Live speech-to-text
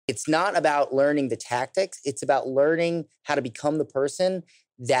it's not about learning the tactics. It's about learning how to become the person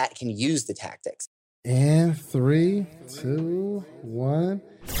that can use the tactics. And 3, 2, 1.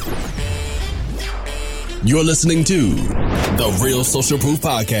 You're listening to The Real Social Proof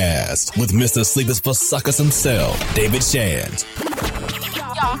Podcast with Mr. Sleepers for Suckers himself, David Shands.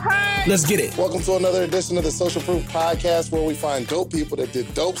 Let's get it. Welcome to another edition of the Social Proof Podcast, where we find dope people that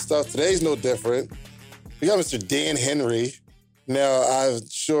did dope stuff. Today's no different. We got Mr. Dan Henry. Now,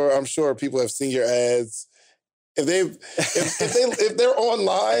 I'm sure people have seen your ads. If they're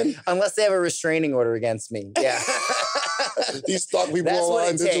online, unless they have a restraining order against me, yeah. You stalk people That's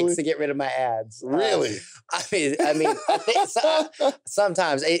online. That's what it takes to get rid of my ads. Really? I mean, I think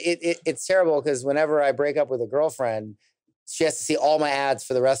sometimes it's terrible because whenever I break up with a girlfriend, she has to see all my ads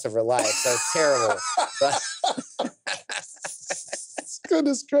for the rest of her life. So it's terrible.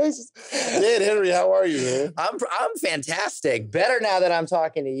 Goodness gracious. Dan Henry, how are you, man? I'm fantastic. Better now that I'm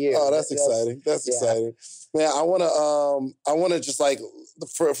talking to you. Oh, that's exciting. That's exciting. Man, I wanna just like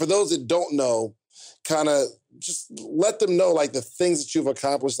for those that don't know, kind of just let them know like the things that you've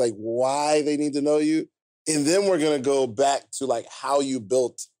accomplished, like why they need to know you. And then we're gonna go back to like how you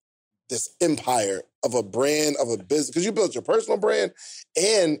built this empire of a brand, of a business, because you built your personal brand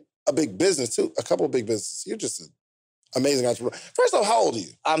and a big business too, a couple of big businesses. You're just an amazing entrepreneur. First off, how old are you?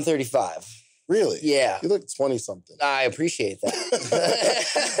 I'm 35. Really? Yeah. You look 20-something. I appreciate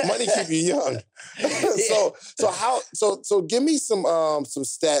that. Money keep you young. So give me some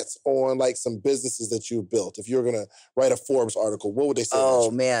stats on like some businesses that you built. If you were gonna write a Forbes article, what would they say?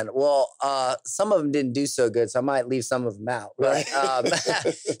 Oh man, well, some of them didn't do so good, so I might leave some of them out. Right.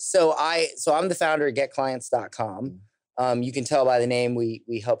 So I'm the founder of GetClients.com. You can tell by the name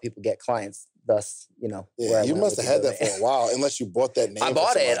we help people get clients. Thus, yeah, you must have had that for a while, unless you bought that name. I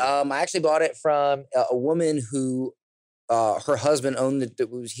bought it. I actually bought it from a woman who, her husband owned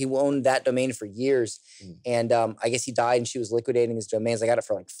he owned that domain for years, and I guess he died, and she was liquidating his domains. I got it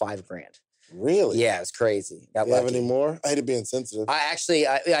for like $5,000. Really? Yeah, it was crazy. You have any more? I hate it being insensitive.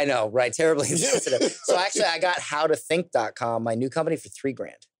 I know, right? Terribly insensitive. So actually, I got howtothink.com, my new company, for $3,000.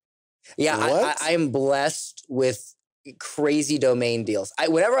 Yeah, I am blessed with crazy domain deals.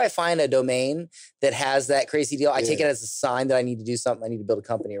 Whenever I find a domain that has that crazy deal, I take it as a sign that I need to do something. I need to build a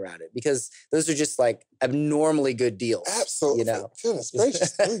company around it, because those are just like abnormally good deals. Absolutely. Goodness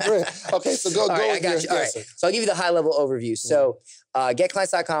gracious. Great. Okay, so go. I got you. All right. So I'll give you the high level overview. So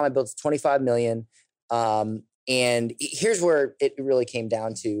GetClients.com, I built $25 million. And here's where it really came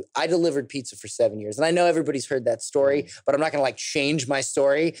down to. I delivered pizza for 7 years. And I know everybody's heard that story, but I'm not going to like change my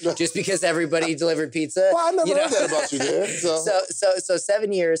story just because everybody delivered pizza. Well, I never heard that about you there. So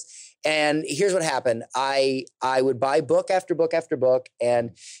 7 years. And here's what happened. I would buy book after book after book.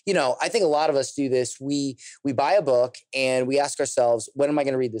 And, I think a lot of us do this. We buy a book and we ask ourselves, when am I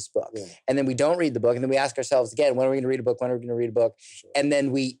going to read this book? Yeah. And then we don't read the book. And then we ask ourselves again, when are we going to read a book? When are we going to read a book? Sure. And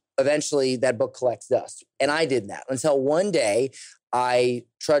then eventually that book collects dust. And I did that until one day I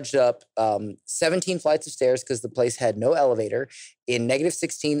trudged up 17 flights of stairs because the place had no elevator in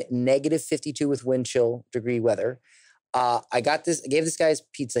 -16, -52 with wind chill degree weather. I gave this guy his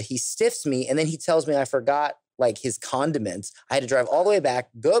pizza. He stiffs me, and then he tells me I forgot like his condiments. I had to drive all the way back,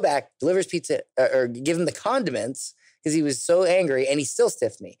 go back, deliver his pizza, or give him the condiments because he was so angry, and he still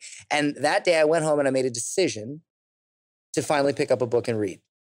stiffed me. And that day I went home and I made a decision to finally pick up a book and read.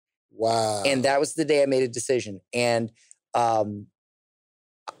 Wow. And that was the day I made a decision. And then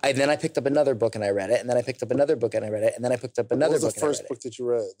I picked up another book and I read it. And then I picked up another book and I read it. And then I picked up another book. What was the first book that you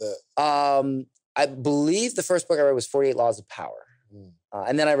read? I believe the first book I read was 48 Laws of Power.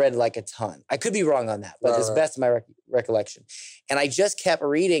 And then I read like a ton. I could be wrong on that, but it's the best of my recollection. And I just kept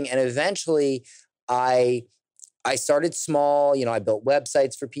reading. And eventually I started small. I built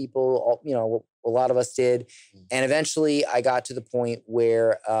websites for people, a lot of us did. And eventually I got to the point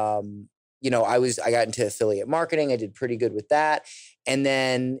where, I got into affiliate marketing. I did pretty good with that. And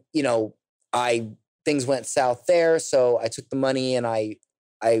then, things went south there. So I took the money and I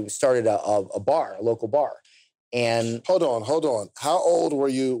started a local bar. And hold on. How old were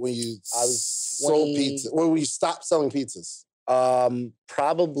you when you sold pizza? When you stopped selling pizzas?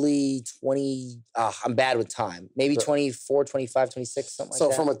 Probably 20, I'm bad with time. Maybe 24, 25, 26, something like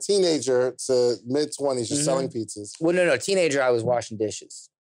that. So from a teenager to mid-20s, you're selling pizzas. Well, no. Teenager, I was washing dishes,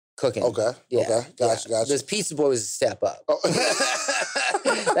 cooking. Okay. Yeah. Okay. Gotcha. This pizza boy was a step up. Oh.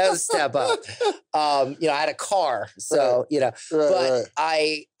 That was a step up. I had a car. So,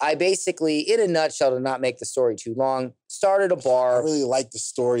 I basically, in a nutshell, to not make the story too long, started a bar. I really like the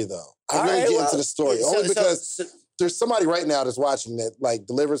story, though. I really get into the story. Only because there's somebody right now that's watching that like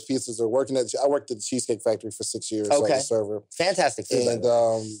delivers pizzas or working at. I worked at the Cheesecake Factory for 6 years as a server. Fantastic food. And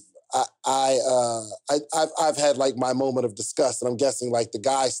I've had like my moment of disgust, and I'm guessing like the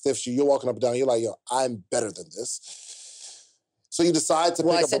guy stiffs you. You're walking up and down. You're like, yo, I'm better than this. So you decide to.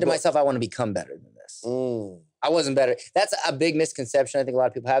 Well, I said to myself, I want to become better than this. I wasn't better. That's a big misconception. I think a lot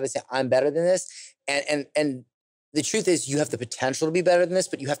of people have. They say I'm better than this, and the truth is, you have the potential to be better than this,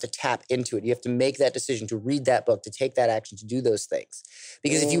 but you have to tap into it. You have to make that decision to read that book, to take that action, to do those things.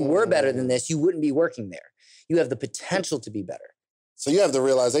 Because if you were better than this, you wouldn't be working there. You have the potential to be better. So you have the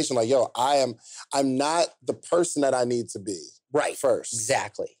realization like, yo, I'm not the person that I need to be. Right. First.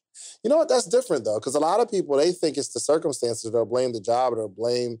 Exactly. You know what? That's different, though, because a lot of people, they think it's the circumstances. They'll blame the job or they'll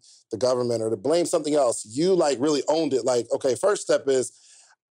blame the government or they'll blame something else. You, like, really owned it. Like, okay, first step is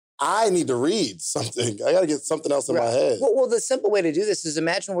I need to read something. I got to get something else in my head. Well, the simple way to do this is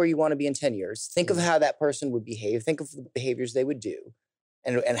imagine where you want to be in 10 years. Think of how that person would behave. Think of the behaviors they would do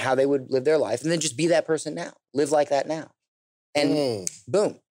and how they would live their life. And then just be that person now. Live like that now. And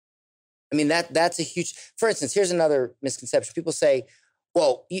boom. I mean, that's a huge... For instance, here's another misconception. People say,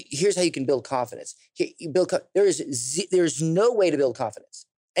 well, here's how you can build confidence. There's no way to build confidence.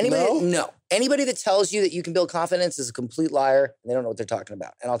 Anybody that tells you that you can build confidence is a complete liar. And they don't know what they're talking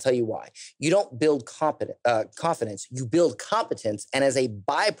about. And I'll tell you why. You don't build confidence. You build competence. And as a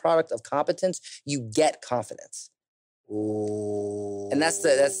byproduct of competence, you get confidence. Ooh. And that's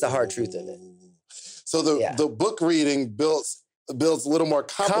the hard truth of it. So the book reading builds a little more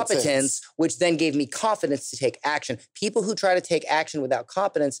competence. Which then gave me confidence to take action. People who try to take action without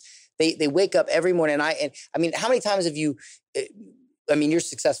competence, they wake up every morning. And I mean, how many times have you... I mean, you're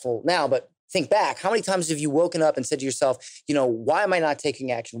successful now, but think back. How many times have you woken up and said to yourself, you know, why am I not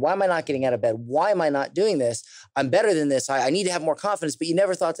taking action? Why am I not getting out of bed? Why am I not doing this? I'm better than this. I need to have more confidence. But you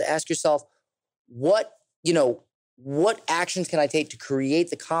never thought to ask yourself, what actions can I take to create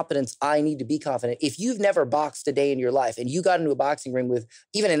the confidence I need to be confident? If you've never boxed a day in your life and you got into a boxing ring with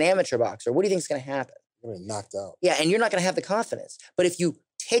even an amateur boxer, what do you think is going to happen? You're going to get knocked out. Yeah, and you're not going to have the confidence. But if you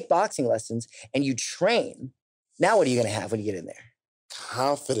take boxing lessons and you train, now what are you going to have when you get in there?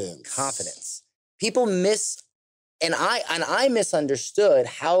 Confidence. People I misunderstood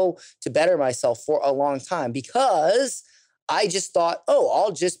how to better myself for a long time because I just thought,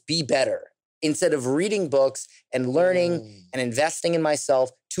 I'll just be better instead of reading books and learning and investing in myself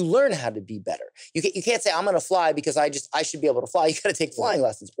to learn how to be better. You can't say I'm going to fly because I should be able to fly. You got to take flying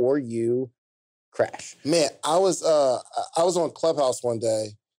lessons or you crash. Man, I was on Clubhouse one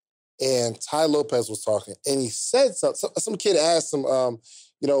day. And Tai Lopez was talking, and he said something. Some kid asked him,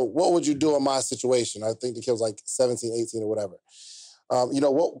 what would you do in my situation? I think the kid was like 17, 18 or whatever.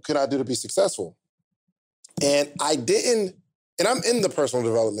 What can I do to be successful? And I didn't, and I'm in the personal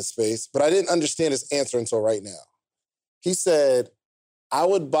development space, but I didn't understand his answer until right now. He said, I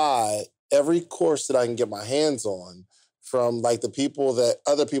would buy every course that I can get my hands on from like the people that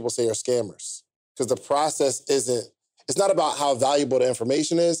other people say are scammers. Because the process it's not about how valuable the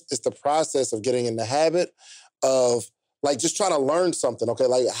information is. It's the process of getting in the habit of like just trying to learn something. Okay,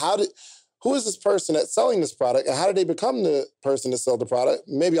 like who is this person that's selling this product and how did they become the person that sell the product?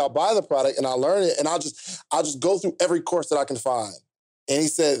 Maybe I'll buy the product and I'll learn it and I'll just go through every course that I can find. And he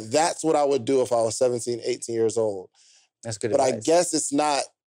said, that's what I would do if I was 17, 18 years old. That's good advice. But I guess it's not,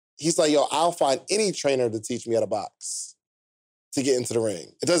 he's like, yo, I'll find any trainer to teach me how to box to get into the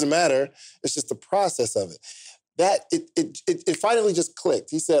ring. It doesn't matter. It's just the process of it. That it finally just clicked.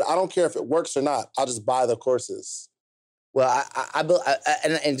 He said, I don't care if it works or not. I'll just buy the courses. Well,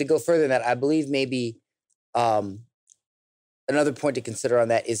 and to go further than that, I believe maybe another point to consider on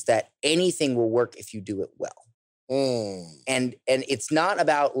that is that anything will work if you do it well. And it's not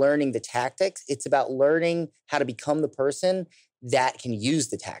about learning the tactics. It's about learning how to become the person that can use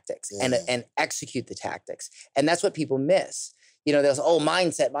the tactics and execute the tactics. And that's what people miss. They'll say,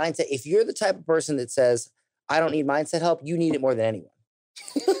 mindset. If you're the type of person that says, I don't need mindset help, you need it more than anyone.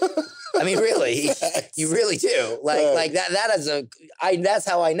 I mean, really, you really do. Like that is that's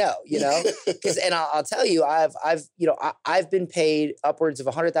how I know, and I'll tell you, I've been paid upwards of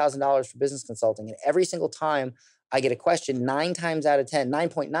 $100,000 for business consulting. And every single time I get a question, 9.9 times out of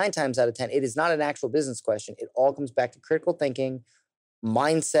 10, it is not an actual business question. It all comes back to critical thinking,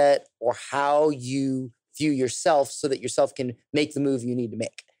 mindset, or how you view yourself so that yourself can make the move you need to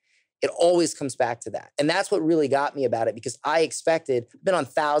make. It always comes back to that. And that's what really got me about it because I've been on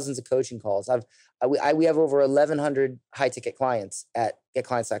thousands of coaching calls. We have over 1,100 high-ticket clients at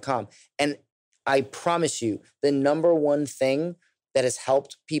getclients.com. And I promise you, the number one thing that has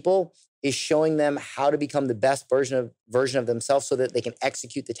helped people is showing them how to become the best version of themselves so that they can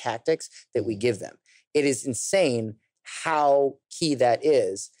execute the tactics that we give them. it is insane how key that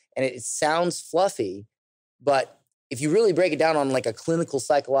is. And it sounds fluffy, but if you really break it down on like a clinical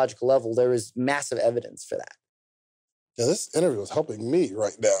psychological level, there is massive evidence for that. Yeah, this interview is helping me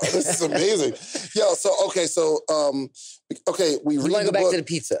right now. This is amazing. Yo, we read the book. You want to go back to the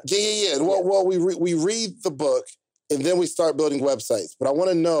pizza? Yeah. Well, we read the book and then we start building websites. But I want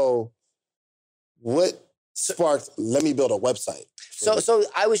to know what sparked, let me build a website. So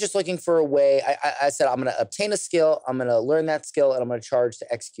I was just looking for a way. I said, I'm going to obtain a skill, I'm going to learn that skill, and I'm going to charge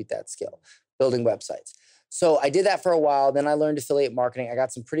to execute that skill, building websites. So I did that for a while. Then I learned affiliate marketing. I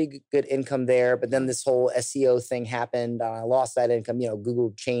got some pretty good income there. But then this whole SEO thing happened. I lost that income.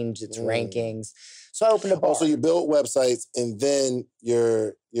 Google changed its rankings. So I opened a bar. So you built websites and then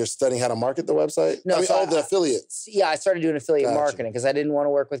you're studying how to market the website? No, the affiliates. Yeah, I started doing affiliate marketing because I didn't want to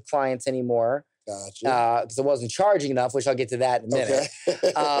work with clients anymore. Gotcha. Because I wasn't charging enough, which I'll get to that in a minute.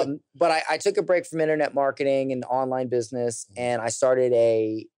 Okay. But I took a break from internet marketing and online business, and I started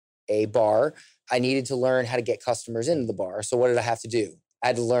a bar. I needed to learn how to get customers into the bar. So what did I have to do? I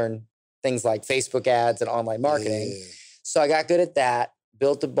had to learn things like Facebook ads and online marketing. Yeah. So I got good at that,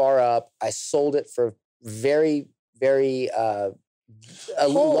 built the bar up. I sold it for very, very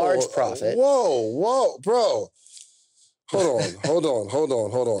large profit. Whoa, bro. Hold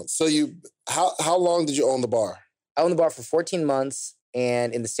on. So how long did you own the bar? I owned the bar for 14 months.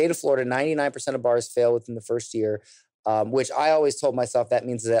 And in the state of Florida, 99% of bars fail within the first year. Which I always told myself that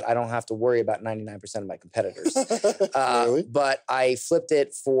means that I don't have to worry about 99% of my competitors. Really? But I flipped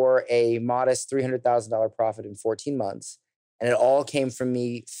it for a modest $300,000 profit in 14 months. And it all came from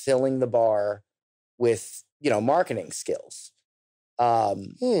me filling the bar with, marketing skills. What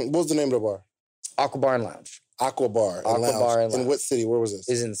was the name of the bar? Aqua Bar and Lounge. Aqua Bar and Lounge. In what city? Where was this?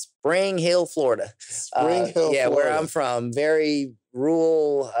 Is in Spring Hill, Florida. Florida. Where I'm from. Very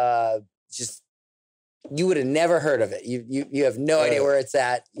rural, you would have never heard of it. You have no idea where it's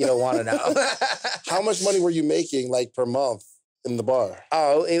at. You don't want to know. How much money were you making per month in the bar?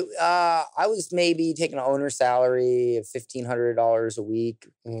 I was maybe taking an owner's salary of $1,500 a week,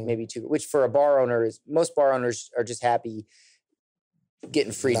 maybe $2,000, which for a bar owner most bar owners are just happy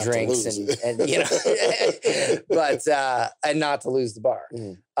getting free drinks and but and not to lose the bar.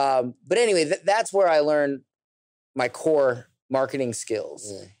 But anyway, that's where I learned my core marketing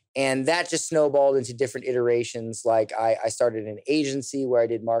skills. And that just snowballed into different iterations. Like I started an agency where I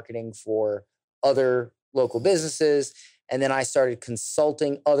did marketing for other local businesses. And then I started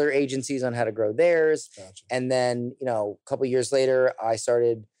consulting other agencies on how to grow theirs. Gotcha. And then, a couple of years later, I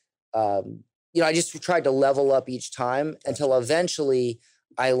started, I just tried to level up each time until eventually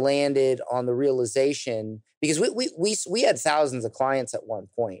I landed on the realization, because we had thousands of clients at one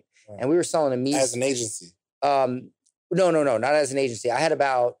point, and we were selling them as an agency. No, not as an agency. I had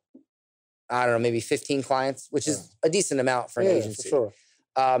about, maybe 15 clients, which is a decent amount for an agency. For sure.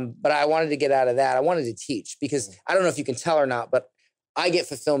 But I wanted to get out of that. I wanted to teach because I don't know if you can tell or not, but I get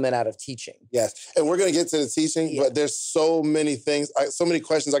fulfillment out of teaching. Yes. And we're going to get to the teaching, but there's so many things, so many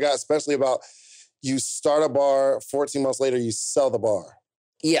questions I got, especially about you start a bar, 14 months later, you sell the bar.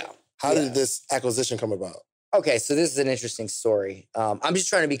 Yeah. How did this acquisition come about? Okay, so this is an interesting story. I'm just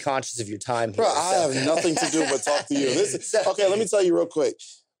trying to be conscious of your time here. Bro, I have nothing to do but talk to you. Okay, let me tell you real quick.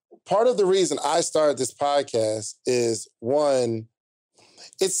 Part of the reason I started this podcast is, one,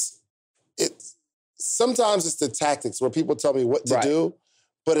 sometimes it's the tactics where people tell me what to do,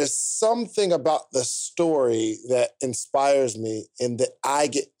 but it's something about the story that inspires me and that I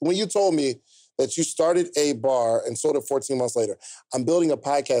get. When you told me that you started a bar and sold it 14 months later, I'm building a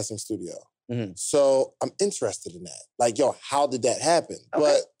podcasting studio. Mm-hmm. So I'm interested in that. How did that happen? Okay.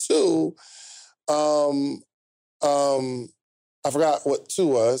 But two, I forgot what two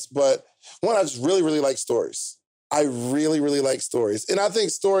was, but one, I just really, really like stories. I really, really like stories. And I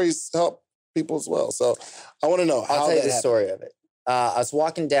think stories help people as well. So I want to know how I'll tell you the story of it. I was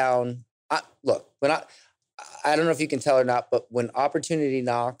walking down. I don't know if you can tell or not, but when opportunity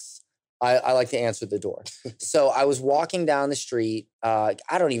knocks, I like to answer the door. So I was walking down the street. I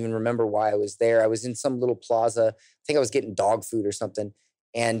don't even remember why I was there. I was in some little plaza. I think I was getting dog food or something.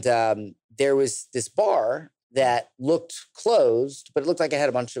 And there was this bar that looked closed, but it looked like it had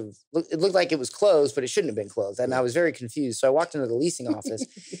it looked like it was closed, but it shouldn't have been closed. And I was very confused. So I walked into the leasing office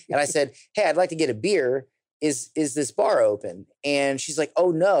and I said, "Hey, I'd like to get a beer. Is this bar open?" And she's like,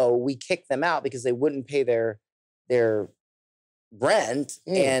 "Oh no, we kicked them out because they wouldn't pay their rent,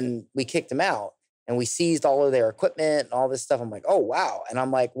 and we kicked them out, and we seized all of their equipment and all this stuff." I'm like, "Oh wow!" And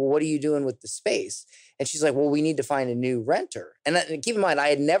I'm like, "Well, what are you doing with the space?" And she's like, "Well, we need to find a new renter." And keep in mind, I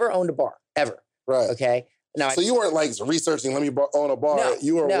had never owned a bar ever. Right. Okay. No, so you weren't like researching, let me own a bar. No,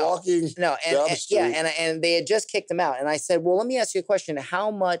 you were walking down the street. Yeah, and they had just kicked him out. And I said, well, let me ask you a question.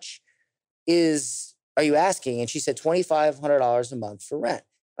 How much are you asking? And she said $2,500 a month for rent.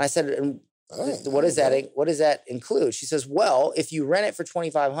 And I said, what does that include? She says, well, if you rent it for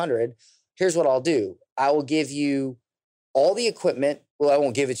 $2,500, here's what I'll do. I will give you all the equipment. Well, I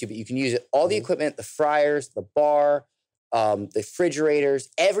won't give it to you, but you can use it. All the equipment, the fryers, the bar, the refrigerators,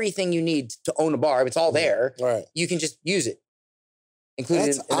 everything you need to own a bar. If it's all there, right. You can just use it, included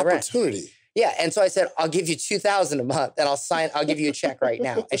That's in the rent. Opportunity. Yeah, and so I said, I'll give you $2,000 a month, and I'll give you a check right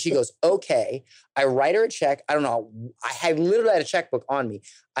now. And she goes, okay. I write her a check. I don't know. I literally had a checkbook on me.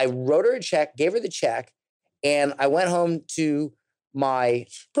 I wrote her a check, gave her the check, and I went home to my...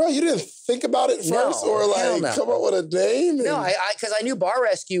 Bro, you didn't think about it first? Or come up with a name? No, because I knew Bar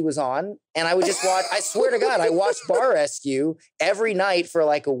Rescue was on, and I would just watch... I swear to God, I watched Bar Rescue every night for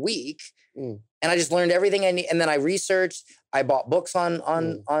like a week, and I just learned everything I need. And then I researched... I bought books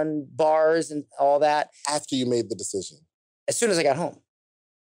on bars and all that. After you made the decision? As soon as I got home.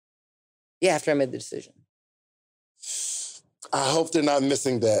 Yeah, after I made the decision. I hope they're not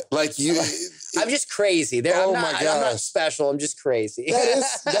missing that. Like you... I'm just crazy. I'm not special. I'm just crazy.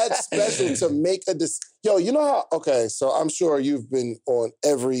 That's special to make a decision. Yo, you know how... Okay, so I'm sure you've been on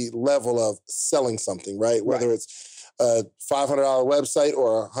every level of selling something, right? Whether it's a $500 website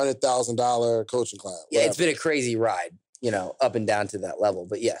or a $100,000 coaching client. Yeah, it's been a crazy ride. Up and down to that level,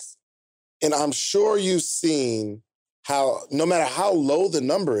 but yes. And I'm sure you've seen how, no matter how low the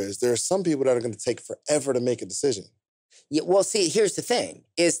number is, there are some people that are going to take forever to make a decision. Yeah, well, see, here's the thing,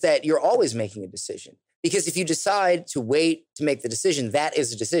 is that you're always making a decision. Because if you decide to wait to make the decision, that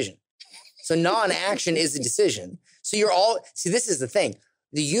is a decision. So non-action is a decision. So this is the thing.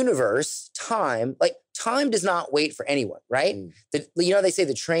 The universe, time does not wait for anyone, right? They say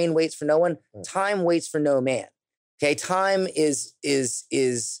the train waits for no one. Time waits for no man. Okay, time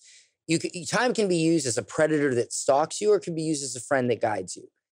time can be used as a predator that stalks you, or it can be used as a friend that guides you.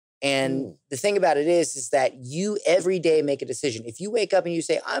 And the thing about it is that you every day make a decision. If you wake up and you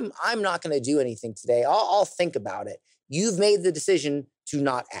say, I'm not going to do anything today, I'll think about it. You've made the decision to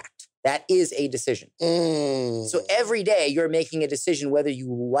not act. That is a decision. So every day you're making a decision whether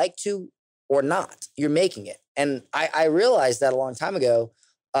you like to or not. You're making it. And I realized that a long time ago.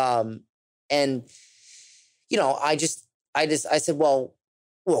 I said, well,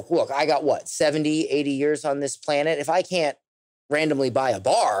 look, I got 70, 80 years on this planet. If I can't randomly buy a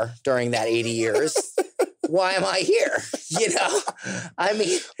bar during that 80 years, why am I here? I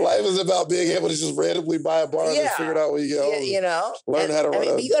mean, life is about being able to just randomly buy a bar and figure it out when you get home. Learn how to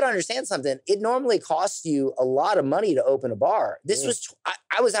run. But you got to understand something. It normally costs you a lot of money to open a bar. This was,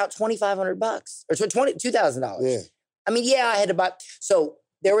 I was out $2,500 or $2,000. Yeah. I mean, I had to buy. So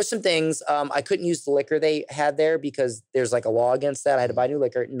there were some things. I couldn't use the liquor they had there because there's like a law against that. I had to buy new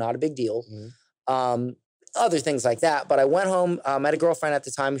liquor. Not a big deal. Other things like that. But I went home. I had a girlfriend at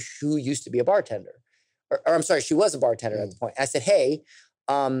the time who used to be a bartender. Or I'm sorry, she was a bartender at the point. I said, hey,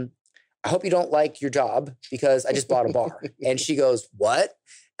 I hope you don't like your job because I just bought a bar. And she goes, what?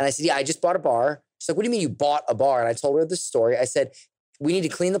 And I said, yeah, I just bought a bar. She's like, what do you mean you bought a bar? And I told her the story. I said, we need to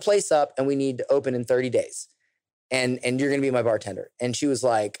clean the place up and we need to open in 30 days. And you're going to be my bartender. And she was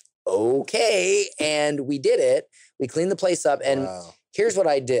like, okay. And we did it. We cleaned the place up. And here's what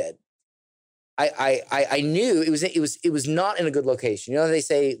I did. I knew it was not in a good location. You know, they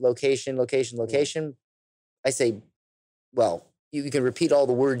say location. I say, well, you can repeat all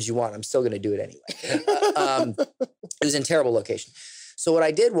the words you want. I'm still going to do it anyway. It was in terrible location. So what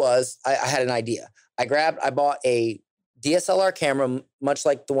I did was I had an idea. I bought a DSLR camera, much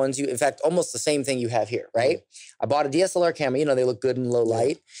like the ones in fact, almost the same thing you have here, right? I bought a DSLR camera. They look good in low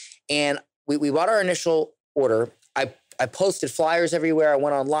light. And we bought our initial order. I posted flyers everywhere. I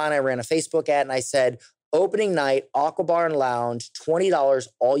went online. I ran a Facebook ad and I said, opening night, Aqua Bar and Lounge, $20,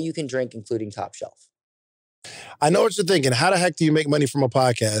 all you can drink, including top shelf. I know what you're thinking. How the heck do you make money from a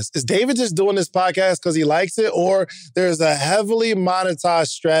podcast? Is David just doing this podcast because he likes it, or there's a heavily monetized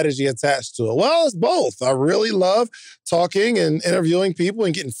strategy attached to it? Well, it's both. I really love talking and interviewing people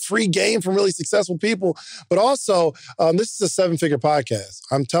and getting free game from really successful people. But also, this is a 7-figure podcast.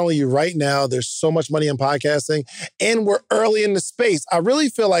 I'm telling you right now, there's so much money in podcasting, and we're early in the space. I really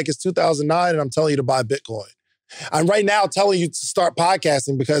feel like it's 2009, and I'm telling you to buy Bitcoin. I'm right now telling you to start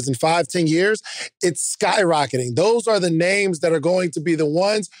podcasting because in 5-10 years, it's skyrocketing. Those are the names that are going to be the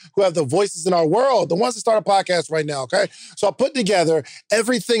ones who have the voices in our world, the ones that start a podcast right now, okay? So I put together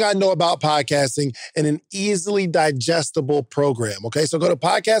everything I know about podcasting in an easily digestible program, okay? So go to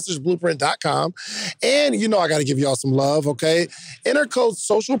podcastersblueprint.com, and you know I got to give y'all some love, okay? Enter code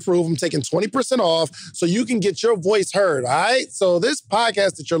SOCIALPROOF. I'm taking 20% off so you can get your voice heard, all right? So this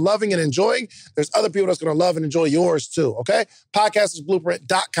podcast that you're loving and enjoying, there's other people that's going to love and enjoy yours too, okay?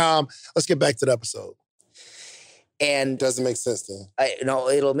 Podcastersblueprint.com. Let's get back to the episode. And doesn't make sense then. No,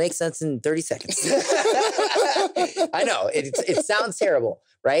 it'll make sense in 30 seconds. I know, it sounds terrible,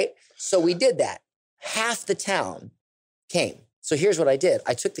 right? So we did that. Half the town came. So here's what I did.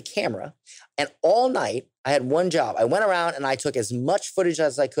 I took the camera, and all night I had one job. I went around and I took as much footage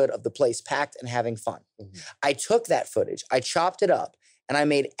as I could of the place packed and having fun. Mm-hmm. I took that footage, I chopped it up, and I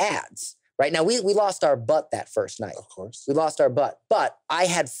made ads. Right now, we lost our butt that first night. Of course. We lost our butt. But I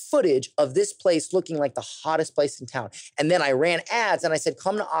had footage of this place looking like the hottest place in town. And then I ran ads and I said,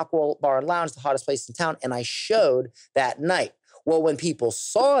 come to Aqua Bar and Lounge, the hottest place in town. And I showed that night. Well, when people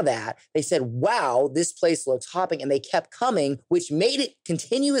saw that, they said, wow, this place looks hopping. And they kept coming, which made it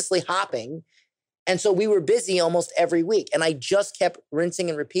continuously hopping. And so we were busy almost every week. And I just kept rinsing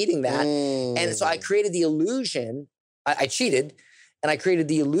and repeating that. And so I created the illusion, I cheated, and I created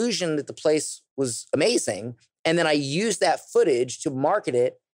the illusion that the place was amazing. And then I used that footage to market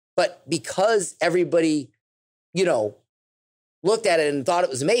it. But because everybody, looked at it and thought it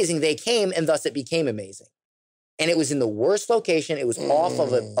was amazing, they came, and thus it became amazing. And it was in the worst location. It was off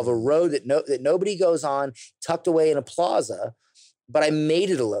of a road that nobody goes on, tucked away in a plaza. But I made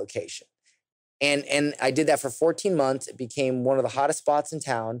it a location. And I did that for 14 months. It became one of the hottest spots in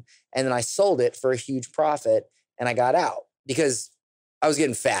town. And then I sold it for a huge profit, and I got out because I was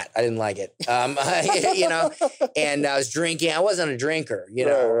getting fat. I didn't like it, and I was drinking. I wasn't a drinker,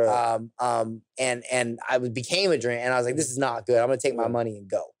 Right. And I became a drinker, and I was like, this is not good. I'm going to take my money and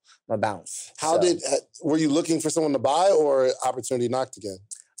go. I'm going to bounce. Were you looking for someone to buy, or opportunity knocked again?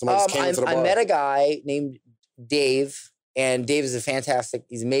 Somebody just came into the bar? I met a guy named Dave, and Dave is he's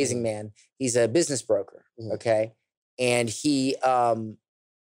an amazing man. He's a business broker. Okay. And he was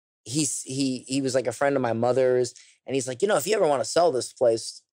like a friend of my mother's. And he's like, if you ever want to sell this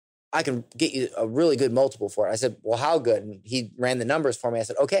place, I can get you a really good multiple for it. I said, well, how good? And he ran the numbers for me. I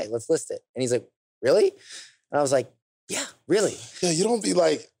said, okay, let's list it. And he's like, really? And I was like, yeah, really. Yeah, you don't be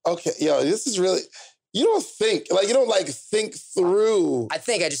like, okay, this is really, you don't think through. I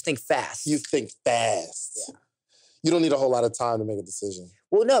just think fast. You think fast. Yeah. You don't need a whole lot of time to make a decision.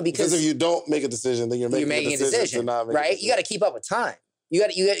 Well, no, because if you don't make a decision, then you're making a decision to not make right? You got to keep up with time.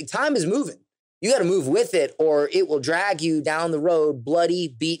 Time is moving. You got to move with it, or it will drag you down the road, bloody,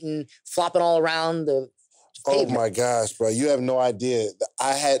 beaten, flopping all around the pavement. Oh my gosh, bro. You have no idea.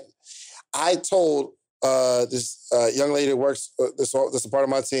 I told this young lady that works, this is a part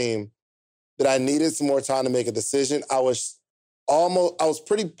of my team, that I needed some more time to make a decision. I was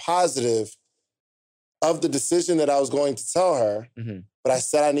pretty positive of the decision that I was going to tell her, but I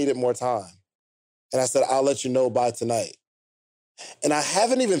said I needed more time. And I said, I'll let you know by tonight. And I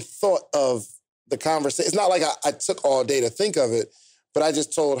haven't even thought of the conversation. It's not like I took all day to think of it, but I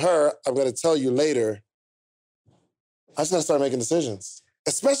just told her, I'm going to tell you later. I just got to start making decisions,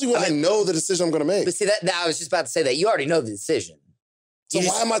 especially when I know the decision I'm going to make. But see, that I was just about to say that. You already know the decision. So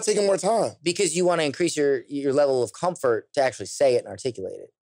why am I taking more time? Because you want to increase your level of comfort to actually say it and articulate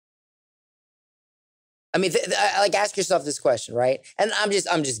it. I mean, ask yourself this question, right? And I'm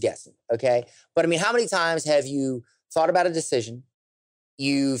just guessing, okay? But I mean, how many times have you thought about a decision?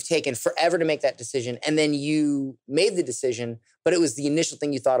 You've taken forever to make that decision, and then you made the decision, but it was the initial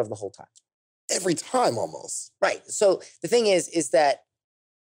thing you thought of the whole time. Every time, almost. Right. So the thing is that,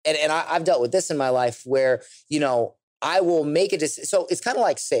 and I've dealt with this in my life where, I will make a decision. So it's kind of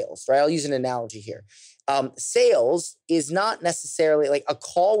like sales, right? I'll use an analogy here. Sales is not necessarily like a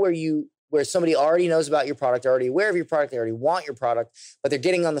call where somebody already knows about your product, they're already aware of your product, they already want your product, but they're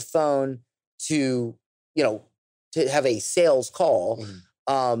getting on the phone to have a sales call.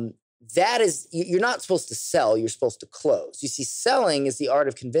 That is, you're not supposed to sell, you're supposed to close. You see, selling is the art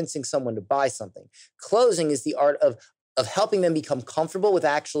of convincing someone to buy something. Closing is the art of helping them become comfortable with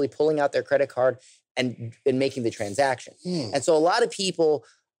actually pulling out their credit card and making the transaction. And so a lot of people,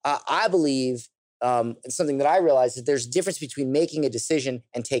 I believe, it's something that I realized, that there's a difference between making a decision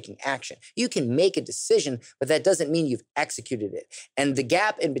and taking action. You can make a decision, but that doesn't mean you've executed it. And the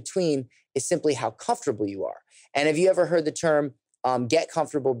gap in between is simply how comfortable you are. And have you ever heard the term, get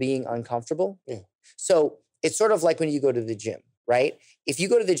comfortable being uncomfortable? Yeah. So it's sort of like when you go to the gym, right? If you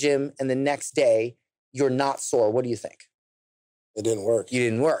go to the gym and the next day you're not sore, what do you think? It didn't work. You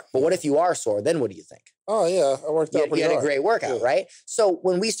didn't work. But what if you are sore? Then what do you think? Oh, yeah. I worked out pretty hard. You had a great workout, right? So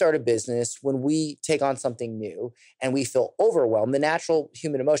when we start a business, when we take on something new and we feel overwhelmed, the natural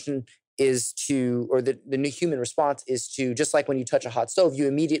human emotion is to, or the new human response is to, just like when you touch a hot stove, you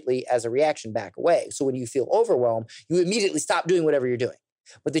immediately, as a reaction, back away. So when you feel overwhelmed, you immediately stop doing whatever you're doing.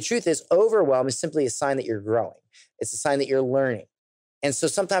 But the truth is, overwhelm is simply a sign that you're growing. It's a sign that you're learning. And so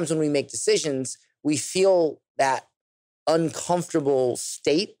sometimes when we make decisions, we feel that uncomfortable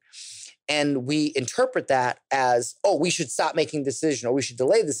state, and we interpret that as, oh, we should stop making the decision, or we should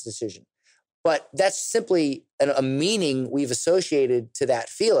delay this decision. But that's simply a meaning we've associated to that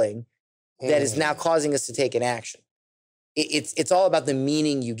feeling that is now causing us to take an action. It's all about the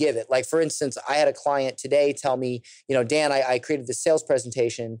meaning you give it. Like, for instance, I had a client today tell me, Dan, I created this sales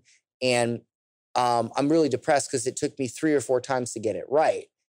presentation, and I'm really depressed because it took me 3 or 4 times to get it right.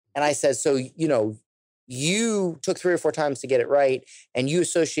 And I said, so, you took 3 or 4 times to get it right, and you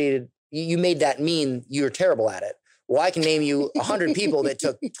made that mean you're terrible at it. Well, I can name you 100 people that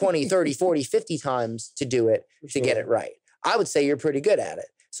took 20, 30, 40, 50 times to do it, to get it right. I would say you're pretty good at it.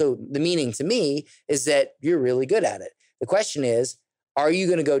 So the meaning to me is that you're really good at it. The question is, are you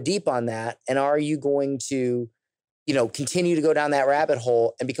going to go deep on that? And are you going to, continue to go down that rabbit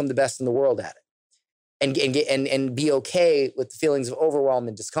hole and become the best in the world at it? And be okay with the feelings of overwhelm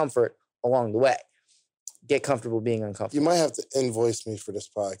and discomfort along the way. Get comfortable being uncomfortable. You might have to invoice me for this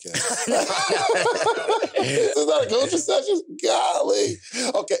podcast. Is that a coaching session? Golly.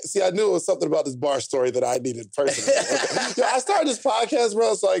 Okay, see, I knew it was something about this bar story that I needed personally. Okay. I started this podcast,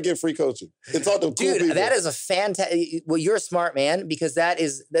 bro, so I get free coaching. It's all the cool people. That is a fantastic... Well, you're a smart man, because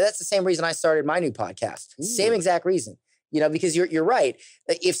that's the same reason I started my new podcast. Same exact reason. Because you're right.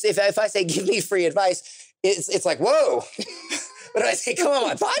 If I say, give me free advice, it's like, whoa. But I say, come on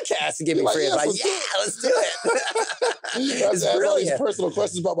my podcast and give me free advice. Let's do it. It's brilliant. All these personal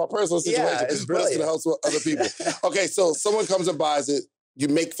questions about my personal situation. Yeah, it's brilliant. That's going to help other people. Okay, so someone comes and buys it. You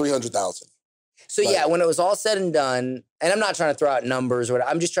make $300,000. So when it was all said and done, and I'm not trying to throw out numbers or whatever,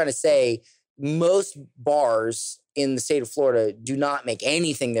 I'm just trying to say most bars in the state of Florida do not make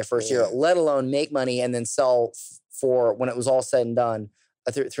anything their first year, let alone make money and then sell for, when it was all said and done,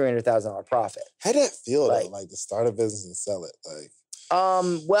 a $300,000 profit. How did that feel, though? Like, to start a business and sell it?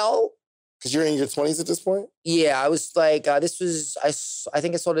 Well... Because you're in your 20s at this point? Yeah, I was like, I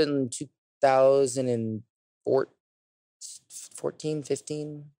think I sold it in 2014,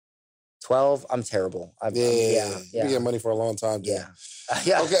 15, 12. I'm terrible. You get money for a long time, dude.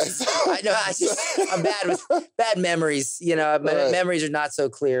 Yeah. Okay. I know. I'm bad with bad memories. My memories are not so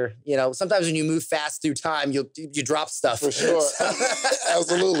clear. Sometimes when you move fast through time, you drop stuff. For sure.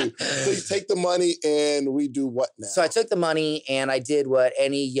 Absolutely. So you take the money and we do what now? So I took the money and I did what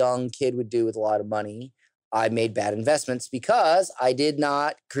any young kid would do with a lot of money. I made bad investments because I did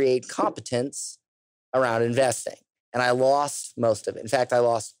not create competence around investing. And I lost most of it. In fact, I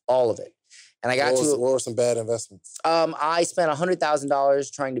lost all of it. And I got what were some bad investments? I spent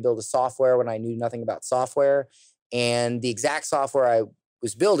 $100,000 trying to build a software when I knew nothing about software. And the exact software I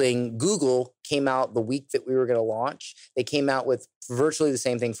was building, Google came out the week that we were going to launch. They came out with virtually the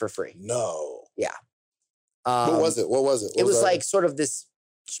same thing for free. No. Yeah. What was it? It was like sort of this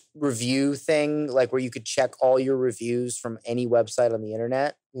review thing, like where you could check all your reviews from any website on the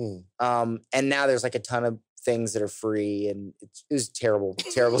internet. And now there's like a ton of things that are free, and it was a terrible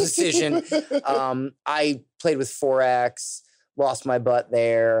decision. I played with Forex, lost my butt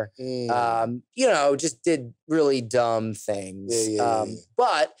there. Just did really dumb things.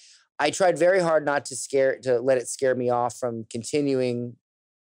 But I tried very hard not to let it scare me off from continuing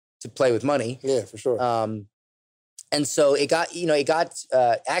to play with money. Yeah, for sure. And so it got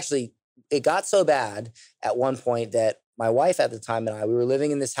so bad at one point that my wife at the time and we were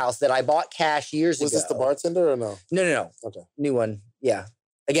living in this house that I bought cash years ago. Was this the bartender or no? No. Okay. New one. Yeah.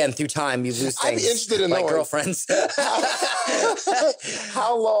 Again, through time, you lose things. I'd be interested in like knowing. Girlfriends.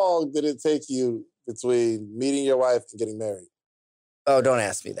 How long did it take you between meeting your wife and getting married? Oh, don't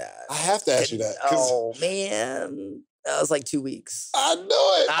ask me that. I have to ask you that. Oh, man. That was like 2 weeks. I knew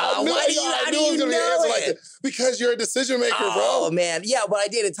it. I knew it was going to be an answer like that. Because you're a decision maker, bro. Oh, man. Yeah, but I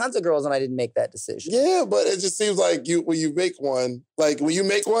dated tons of girls and I didn't make that decision. Yeah, but it just seems like when you make one, if you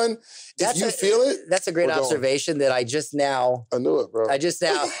feel it. That's a great observation that I just now. I knew it, bro. And as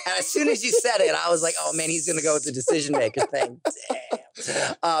soon as you said it, I was like, oh, man, he's going to go with the decision maker thing.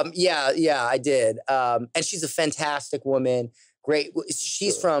 Damn. Yeah, I did. And she's a fantastic woman. Great.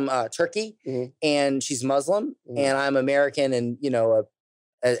 She's from Turkey, and she's Muslim, and I'm American, and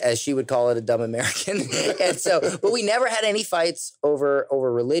as she would call it, a dumb American. And so, but we never had any fights over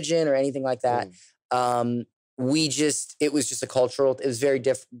religion or anything like that. It was just it was very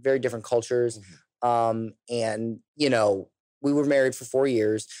different cultures. And, we were married for 4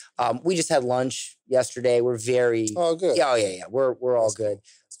 years. We just had lunch yesterday. We're very... Oh, good. Yeah. We're all good.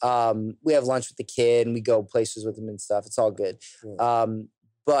 We have lunch with the kid and we go places with him and stuff. It's all good.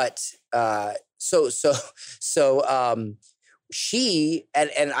 She,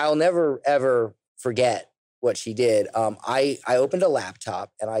 and I'll never, ever forget what she did. I opened a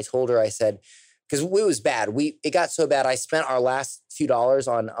laptop and I told her, I said, because it was bad. It got so bad. I spent our last few dollars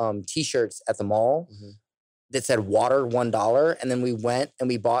on t-shirts at the mall that said water $1. And then we went and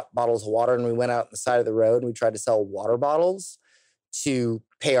we bought bottles of water and we went out on the side of the road and we tried to sell water bottles to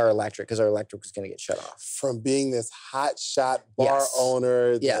pay our electric because our electric was going to get shut off. From being this hot shot bar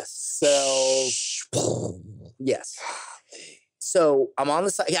owner that sells. Yes. So I'm on the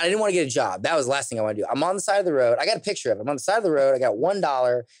side. Yeah, I didn't want to get a job. That was the last thing I want to do. I'm on the side of the road. I got a picture of it. I'm on the side of the road. I got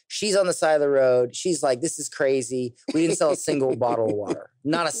 $1. She's on the side of the road. She's like, this is crazy. We didn't sell a single bottle of water.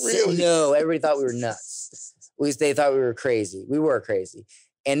 Not a single. No, everybody thought we were nuts. They thought we were crazy. We were crazy.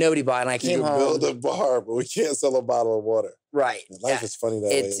 And nobody bought it. And I came home. Build a bar, but we can't sell a bottle of water. Right. Life is funny that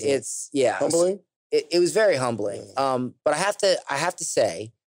way. It's humbling. It was very humbling. But I have to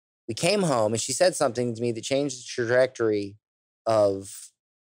say, we came home and she said something to me that changed the trajectory of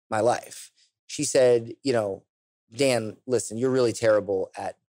my life. She said, Dan, listen, you're really terrible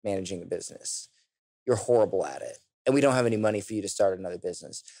at managing a business. You're horrible at it. And we don't have any money for you to start another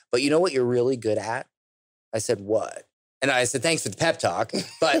business. But you know what you're really good at? I said, what? And I said, thanks for the pep talk.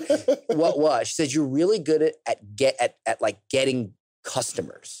 But what? She said, you're really good at getting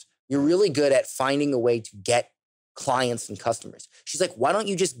customers. You're really good at finding a way to get clients and customers. She's like, why don't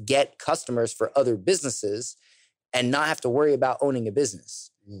you just get customers for other businesses and not have to worry about owning a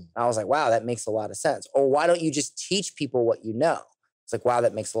business? And I was like, wow, that makes a lot of sense. Or why don't you just teach people what you know? It's like, wow,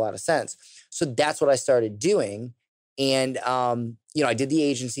 that makes a lot of sense. So that's what I started doing. And, I did the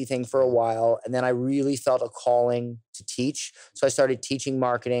agency thing for a while, and then I really felt a calling to teach. So I started teaching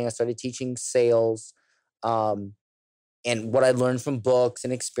marketing. I started teaching sales, and what I learned from books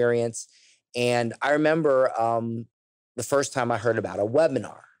and experience. And I remember the first time I heard about a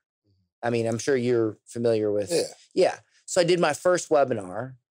webinar. I mean, I'm sure you're familiar with. Yeah. So I did my first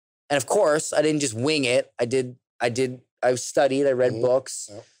webinar, and of course, I didn't just wing it. I studied. I read books,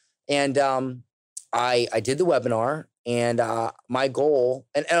 and I did the webinar. And my goal,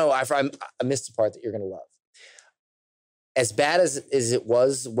 I missed the part that you're going to love. As bad as it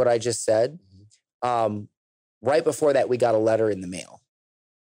was, what I just said, right before that, we got a letter in the mail.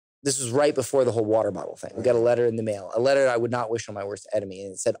 This was right before the whole water bottle thing. We got a letter in the mail, a letter I would not wish on my worst enemy.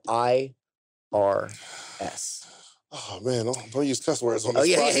 And it said IRS. Oh, man, don't use cuss words on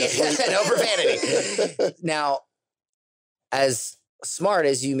this podcast. No profanity. Now, as smart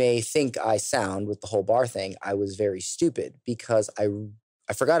as you may think I sound with the whole bar thing, I was very stupid because I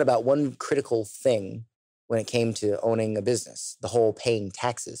forgot about one critical thing when it came to owning a business, the whole paying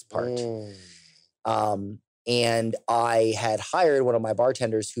taxes part. And I had hired one of my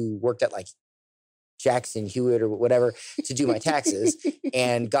bartenders who worked at like Jackson Hewitt or whatever to do my taxes.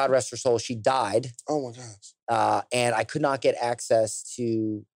 And God rest her soul, she died. Oh my gosh. And I could not get access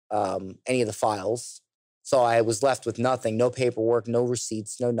to any of the files. So I was left with nothing, no paperwork, no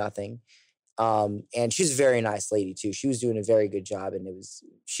receipts, no nothing. And she's a very nice lady too. She was doing a very good job. And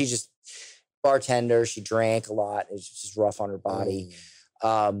she just bartender. She drank a lot. It was just rough on her body.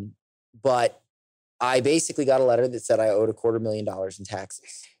 But I basically got a letter that said I owed $250,000 in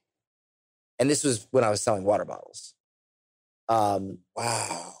taxes. And this was when I was selling water bottles.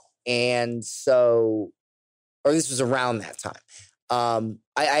 Wow. And so, or this was around that time.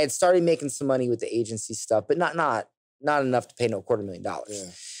 I had started making some money with the agency stuff, but not enough to pay no $250,000. Yeah.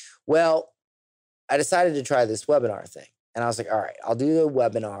 Well, I decided to try this webinar thing. And I was like, all right, I'll do the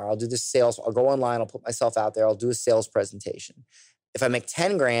webinar. I'll do the sales. I'll go online. I'll put myself out there. I'll do a sales presentation. If I make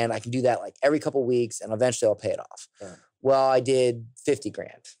 10 grand, I can do that like every couple of weeks and eventually I'll pay it off. Yeah. Well, I did 50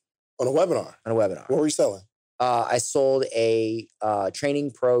 grand. On a webinar? On a webinar. What were you selling? I sold a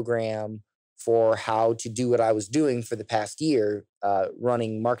training program for how to do what I was doing for the past year,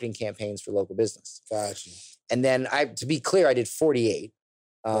 running marketing campaigns for local business. Gotcha. And then to be clear, I did 48.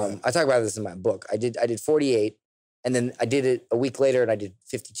 Right. I talk about this in my book. I did 48, and then I did it a week later, and I did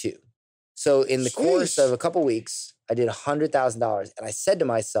 52. So in the course of a couple weeks, I did $100,000, and I said to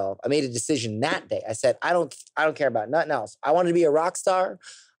myself, I made a decision that day. I said, I don't care about nothing else. I wanted to be a rock star.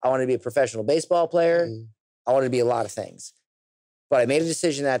 I wanted to be a professional baseball player. I wanted to be a lot of things. But I made a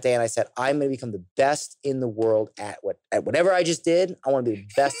decision that day, and I said, I'm going to become the best in the world at whatever I just did. I want to be the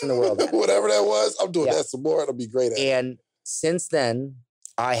best in the world at it. Whatever that was, I'm doing that some more. It'll be great at it. And since then,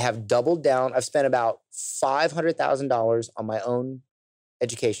 I have doubled down. I've spent about $500,000 on my own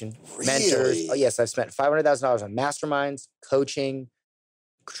education, mentors. Oh, yes, I've spent $500,000 on masterminds, coaching,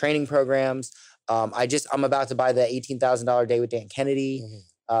 training programs. I'm about to buy the $18,000 Day with Dan Kennedy.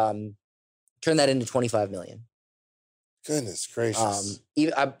 Turn that into $25 million. Goodness gracious.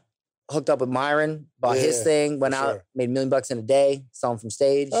 I hooked up with Myron, bought his thing, went out, made $1 million in a day, saw him from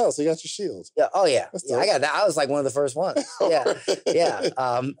stage. Oh, so you got your shield. Yeah. Oh yeah. Yeah, I got that. I was like one of the first ones. Yeah. Yeah.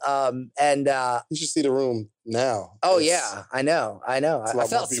 And you should see the room now. Oh yeah, I know. I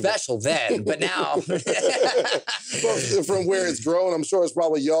felt special then, but now well, from where it's grown, I'm sure it's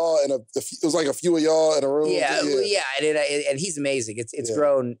probably y'all and it was like a few of y'all in a room. Yeah. And he's amazing. It's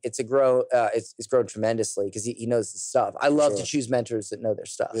grown tremendously because he knows his stuff. I love to choose mentors that know their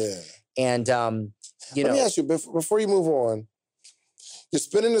stuff. Yeah. And let me ask you before you move on. You're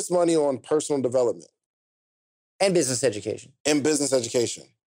spending this money on personal development and business education.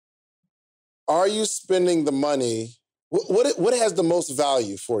 Are you spending the money? What has the most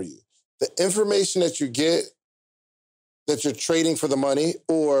value for you? The information that you get, that you're trading for the money,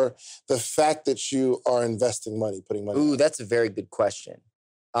 or the fact that you are investing money, putting money? Ooh, that's a very good question.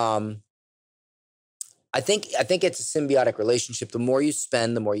 I think it's a symbiotic relationship. The more you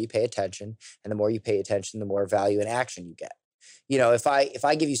spend, the more you pay attention, and the more you pay attention, the more value and action you get. You know, if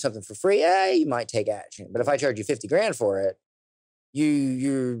I give you something for free, you might take action. But if I charge you $50,000 for it,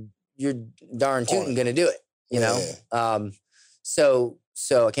 you're darn tootin' gonna do it. You know.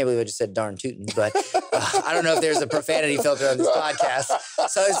 So I can't believe I just said darn tootin', but I don't know if there's a profanity filter on this podcast.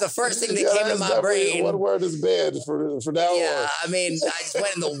 So it's the first thing that came to my brain. One word is banned for now on. Yeah, I mean, I just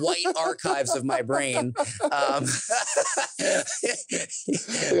went in the white archives of my brain. I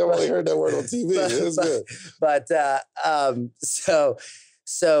think I've only heard that word on TV. It's good. But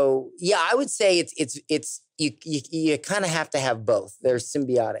so yeah, I would say it's you kind of have to have both. They're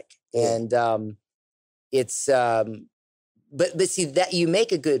symbiotic, and But see, that you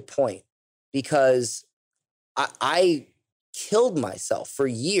make a good point, because I killed myself for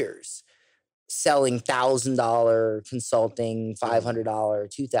years selling $1,000 consulting, $500,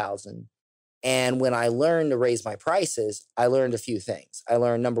 $2,000. And when I learned to raise my prices, I learned a few things. I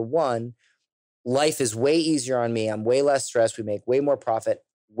learned, number one, life is way easier on me. I'm way less stressed. We make way more profit,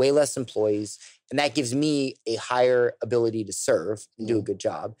 way less employees. And that gives me a higher ability to serve and do a good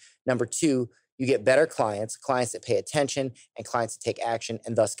job. Number two, you get better clients that pay attention, and clients that take action,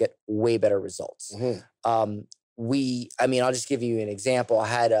 and thus get way better results. I'll just give you an example. I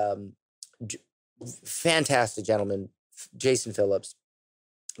had fantastic gentleman, Jason Phillips,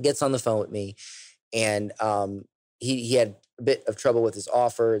 gets on the phone with me, and he had a bit of trouble with his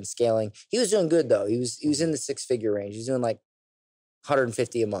offer and scaling. He was doing good though. He was in the 6-figure range. He was doing like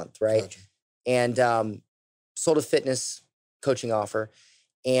 $150 a month, right? Gotcha. And sold a fitness coaching offer,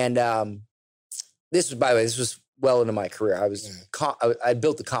 and this was well into my career. I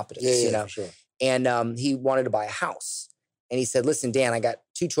built the competence, you know. Sure. And he wanted to buy a house, and he said, "Listen, Dan, I got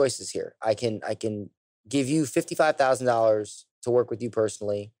two choices here. I can give you $55,000 to work with you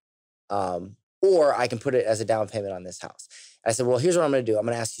personally, or I can put it as a down payment on this house." I said, "Well, here's what I'm going to do. I'm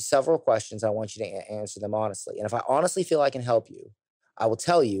going to ask you several questions. I want you to answer them honestly. And if I honestly feel I can help you, I will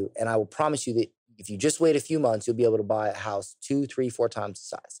tell you, and I will promise you that if you just wait a few months, you'll be able to buy a house 2, 3, 4 times the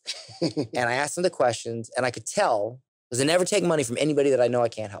size." And I asked him the questions, and I could tell, because I never take money from anybody that I know I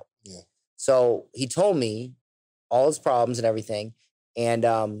can't help. Yeah. So he told me all his problems and everything. And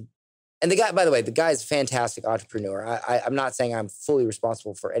the guy, by the way, the guy is a fantastic entrepreneur. I'm not saying I'm fully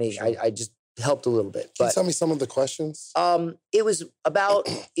responsible for anything. Sure. I just helped a little bit. Can you tell me some of the questions? It was about,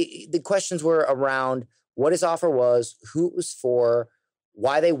 the questions were around what his offer was, who it was for,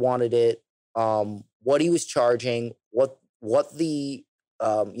 why they wanted it, what he was charging, what the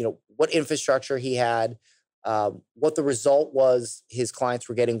what infrastructure he had, what the result was his clients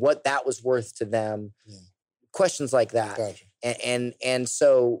were getting, what that was worth to them, questions like that. Gotcha. And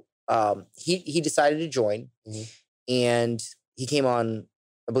so he decided to join, and he came on,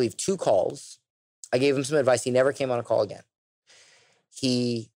 I believe, 2 calls. I gave him some advice. He never came on a call again.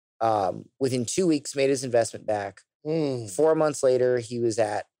 He within 2 weeks made his investment back. 4 months later, he was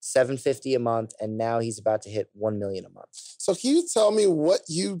at $750 a month, and now he's about to hit $1 million a month. So can you tell me what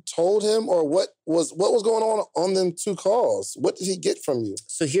you told him, or what was going on them 2 calls? What did he get from you?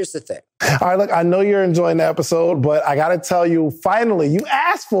 So here's the thing. All right, look, I know you're enjoying the episode, but I got to tell you, finally, you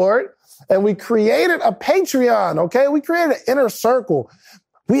asked for it, and we created a Patreon, okay? We created an inner circle.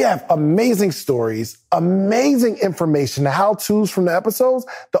 We have amazing stories, amazing information, how-tos from the episodes.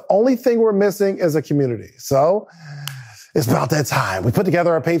 The only thing we're missing is a community. So It's about that time. We put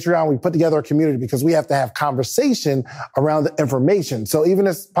together our Patreon. We put together a community because we have to have conversation around the information. So even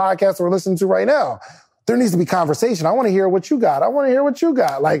this podcast we're listening to right now, there needs to be conversation. I want to hear what you got. I want to hear what you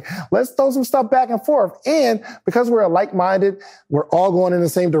got. Like, let's throw some stuff back and forth. And because we're like-minded, we're all going in the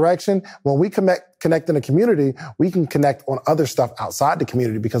same direction. When we connect in a community, we can connect on other stuff outside the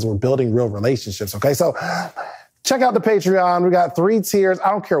community because we're building real relationships. Okay, so check out the Patreon. We got 3 tiers.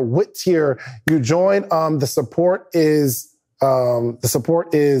 I don't care what tier you join. The support is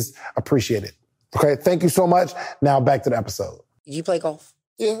appreciated. Okay, thank you so much. Now back to the episode. You play golf?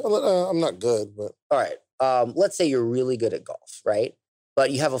 Yeah, I'm not good, but... All right. Let's say you're really good at golf, right? But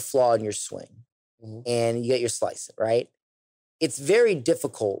you have a flaw in your swing and you get your slice, right? It's very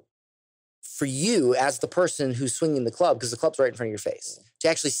difficult for you as the person who's swinging the club, because the club's right in front of your face, to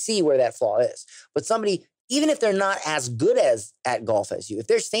actually see where that flaw is. But somebody, even if they're not as good at golf as you, if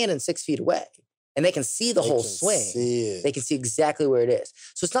they're standing 6 feet away and they can see the whole swing, they can see exactly where it is.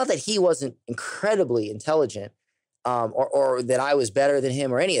 So it's not that he wasn't incredibly intelligent, or that I was better than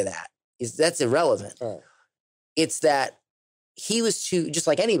him or any of that. That's irrelevant. Right. It's that he was just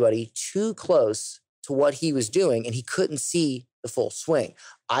like anybody, too close to what he was doing, and he couldn't see the full swing.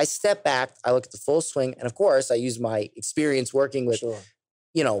 I step back, I look at the full swing, and of course, I use my experience working with,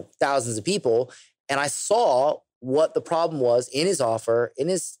 thousands of people, and I saw what the problem was in his offer,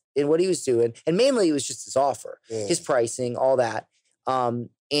 in what he was doing, and mainly it was just his offer, his pricing, all that. And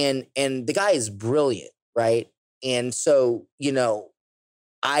the guy is brilliant, right? And so,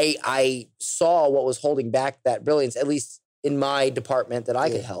 I saw what was holding back that brilliance, at least in my department that I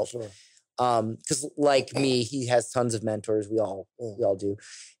could help. Sure. Because like me, he has tons of mentors. We all do.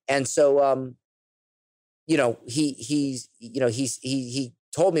 And so, he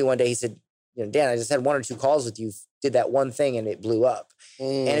told me one day, he said, Dan, I just had 1 or 2 calls with you, did that one thing and it blew up.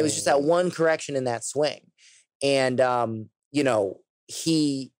 And it was just that one correction in that swing. And,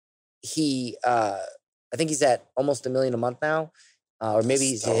 I think he's at almost $1 million a month now, or maybe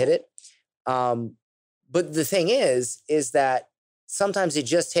he's hit it. But the thing is that sometimes it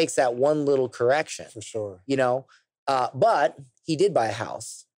just takes that one little correction. For sure. But he did buy a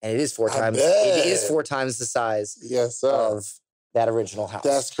house, and it is 4 times. It is 4 times the size of that original house.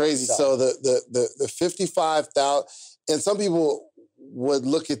 That's crazy. So the 55,000, and some people would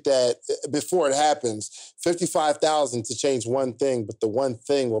look at that before it happens, 55,000 to change one thing, but the one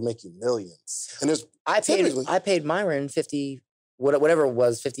thing will make you millions. And I paid Myron 50, whatever it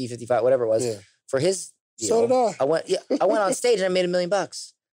was, 50, 55, whatever it was, for his deal. So did I. I went on stage and I made $1 million.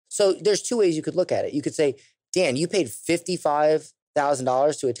 So there's 2 ways you could look at it. You could say, Dan, you paid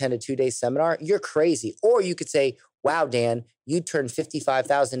 $55,000 to attend a 2-day seminar. You're crazy. Or you could say, wow, Dan, you turned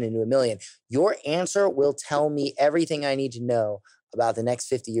 55,000 into $1 million. Your answer will tell me everything I need to know about the next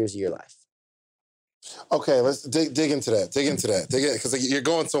 50 years of your life. Okay, let's dig into that. Because you're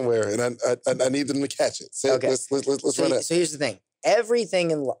going somewhere, and I need them to catch it. Let's run it. So here's the thing.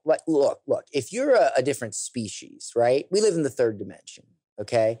 Everything in look. If you're a different species, right? We live in the 3rd dimension.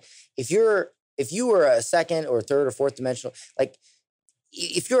 Okay, if you were a 2nd or 3rd or 4th dimensional, like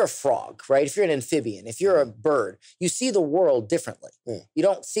if you're a frog, right? If you're an amphibian, if you're a bird, you see the world differently. You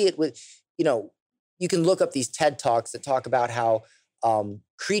don't see it with, you can look up these TED Talks that talk about how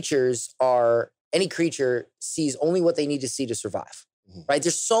any creature sees only what they need to see to survive, right?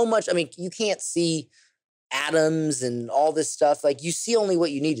 There's so much, you can't see atoms and all this stuff. Like you see only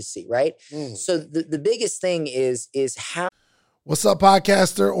what you need to see, right? So the biggest thing is how. What's up,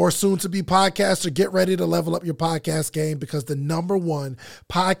 podcaster or soon-to-be podcaster? Get ready to level up your podcast game because the #1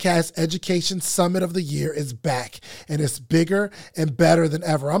 podcast education summit of the year is back, and it's bigger and better than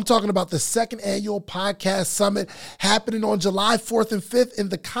ever. I'm talking about the 2nd annual podcast summit happening on July 4th and 5th in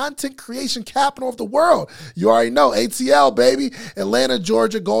the content creation capital of the world. You already know, ATL, baby. Atlanta,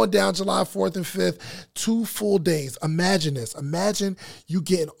 Georgia, going down July 4th and 5th. 2 full days. Imagine this. Imagine you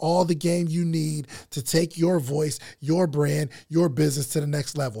getting all the game you need to take your voice, your brand, your business to the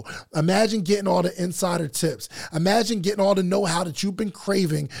next level. Imagine getting all the insider tips. Imagine getting all the know-how that you've been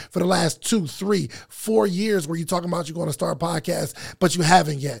craving for the last 2, 3, 4 years where you're talking about you're going to start a podcast, but you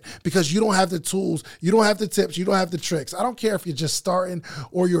haven't yet because you don't have the tools, you don't have the tips, you don't have the tricks. I don't care if you're just starting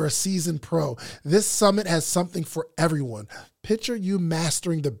or you're a seasoned pro. This summit has something for everyone. Picture you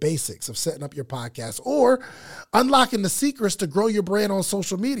mastering the basics of setting up your podcast or unlocking the secrets to grow your brand on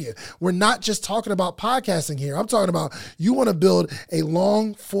social media. We're not just talking about podcasting here. I'm talking about you want to build a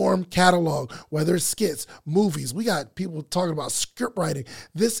long form catalog, whether it's skits, movies. We got people talking about script writing.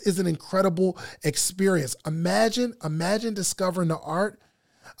 This is an incredible experience. Imagine discovering the art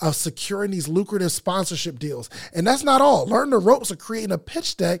of securing these lucrative sponsorship deals. And that's not all. Learn the ropes of creating a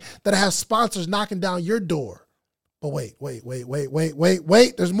pitch deck that has sponsors knocking down your door. But wait.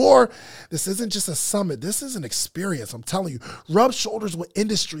 There's more. This isn't just a summit. This is an experience. I'm telling you. Rub shoulders with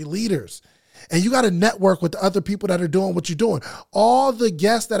industry leaders. And you got to network with the other people that are doing what you're doing. All the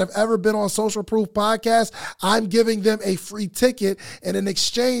guests that have ever been on Social Proof Podcast, I'm giving them a free ticket. And in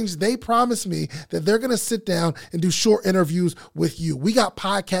exchange, they promise me that they're going to sit down and do short interviews with you. We got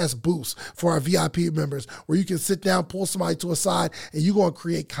podcast booths for our VIP members where you can sit down, pull somebody to a side, and you're going to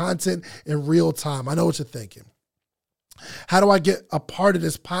create content in real time. I know what you're thinking. How do I get a part of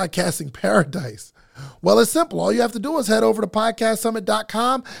this podcasting paradise? Well, it's simple. All you have to do is head over to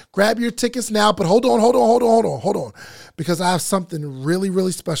podcastsummit.com, grab your tickets now, but hold on, because I have something really,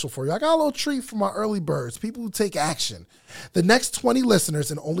 really special for you. I got a little treat for my early birds, people who take action. The next 20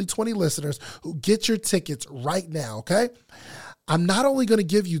 listeners and only 20 listeners who get your tickets right now, okay? I'm not only going to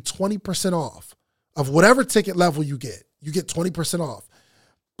give you 20% off of whatever ticket level you get 20% off.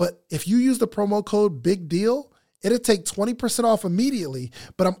 But if you use the promo code Big Deal, it'll take 20% off immediately,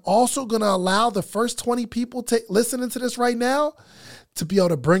 but I'm also going to allow the first 20 people listening to this right now to be able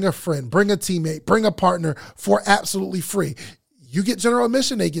to bring a friend, bring a teammate, bring a partner for absolutely free. You get general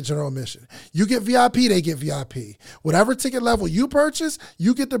admission, they get general admission. You get VIP, they get VIP. Whatever ticket level you purchase,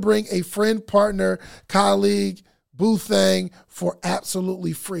 you get to bring a friend, partner, colleague, boo thing for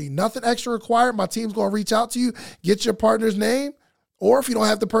absolutely free. Nothing extra required. My team's going to reach out to you, get your partner's name, or if you don't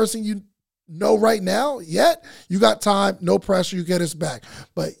have the person you know right now yet, you got time, no pressure, you get us back.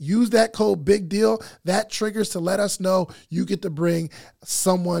 But use that code Big Deal. That triggers to let us know you get to bring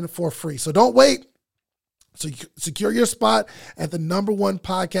someone for free. So don't wait. So secure your spot at the #1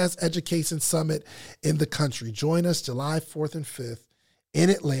 podcast education summit in the country. Join us July 4th and 5th in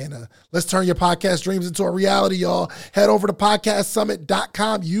Atlanta. Let's turn your podcast dreams into a reality, y'all. Head over to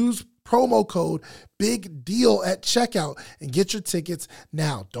podcastsummit.com. Use promo code Big Deal at checkout and get your tickets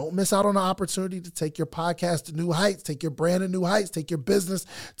now. Don't miss out on the opportunity to take your podcast to new heights, take your brand to new heights, take your business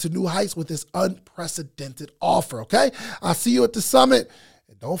to new heights with this unprecedented offer, okay? I'll see you at the summit.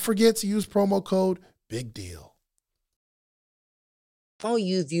 And don't forget to use promo code Big Deal. How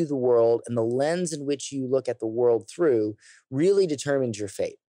you view the world and the lens in which you look at the world through really determines your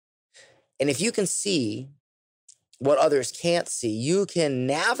fate. And if you can see what others can't see, you can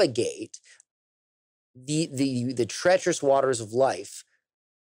navigate the treacherous waters of life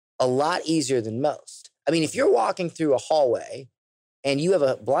a lot easier than most. I mean, if you're walking through a hallway and you have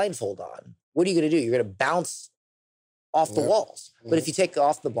a blindfold on, what are you going to do? You're going to bounce off the walls. But if you take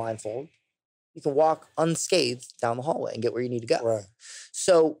off the blindfold, you can walk unscathed down the hallway and get where you need to go. Right.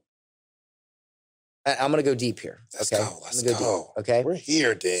 So I'm going to go deep here. Let's okay? go. Let's go. Deep, okay. We're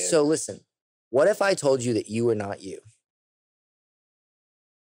here, Dan. So listen, what if I told you that you were not you?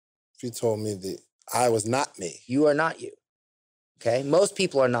 If you told me that I was not me. You are not you. Okay. Most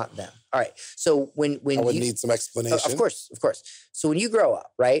people are not them. All right. So when I would need some explanation. Of course. So when you grow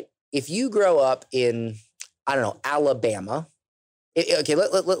up, right? If you grow up in, I don't know, Alabama. Okay,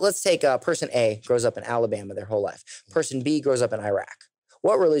 let's take person A grows up in Alabama their whole life. Person B grows up in Iraq.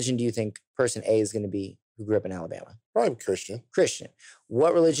 What religion do you think person A is going to be who grew up in Alabama? Probably Christian. Christian.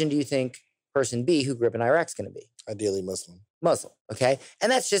 What religion do you think person B who grew up in Iraq is going to be? Ideally Muslim. Muslim, okay?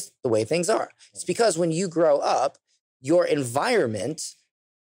 And that's just the way things are. It's because when you grow up, your environment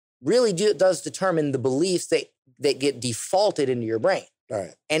really does determine the beliefs that get defaulted into your brain. All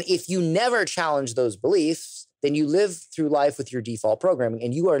right. And if you never challenge those beliefs, then you live through life with your default programming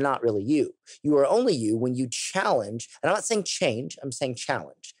and you are not really you. You are only you when you challenge, and I'm not saying change, I'm saying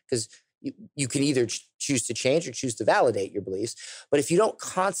challenge, because you can either choose to change or choose to validate your beliefs. But if you don't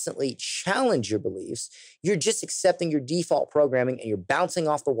constantly challenge your beliefs, you're just accepting your default programming and you're bouncing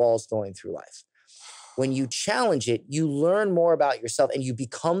off the walls going through life. When you challenge it, you learn more about yourself and you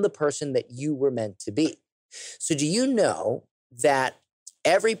become the person that you were meant to be. So do you know that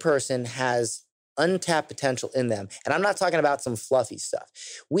every person has untapped potential in them? And I'm not talking about some fluffy stuff.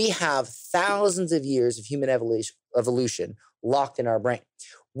 We have thousands of years of human evolution locked in our brain.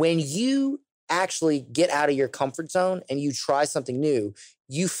 When you actually get out of your comfort zone and you try something new,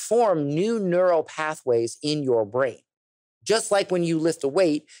 you form new neural pathways in your brain. Just like when you lift a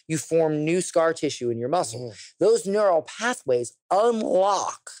weight, you form new scar tissue in your muscle. Those neural pathways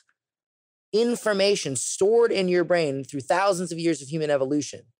unlock information stored in your brain through thousands of years of human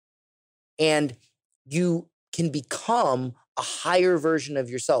evolution. And you can become a higher version of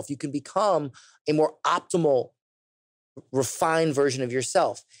yourself. You can become a more optimal, refined version of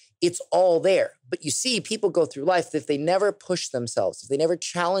yourself. It's all there. But you see, people go through life if they never push themselves, if they never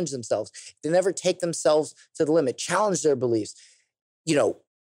challenge themselves, if they never take themselves to the limit, challenge their beliefs,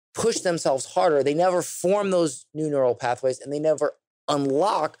 push themselves harder, they never form those new neural pathways and they never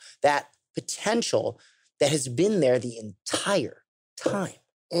unlock that potential that has been there the entire time.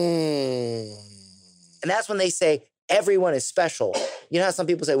 Mm. And that's when they say everyone is special. You know how some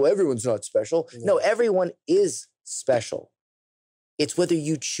people say, well, everyone's not special. Yeah. No, everyone is special. It's whether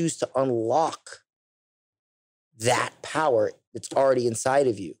you choose to unlock that power that's already inside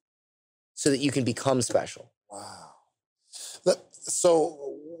of you so that you can become special. Wow. So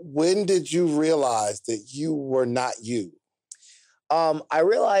when did you realize that you were not you? I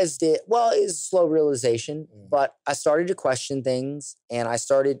realized it was a slow realization, but I started to question things and I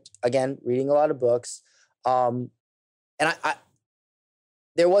started, again, reading a lot of books. And I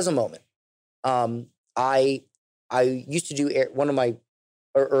there was a moment. I used to do, one of my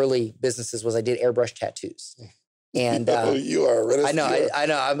early businesses was I did airbrush tattoos. And you are a I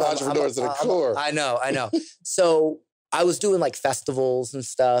know. I'm entrepreneurs to the core. I know. So I was doing like festivals and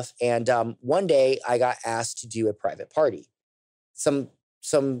stuff. And one day I got asked to do a private party.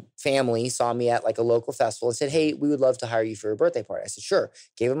 Some family saw me at like a local festival and said, hey, we would love to hire you for a birthday party. I said, sure.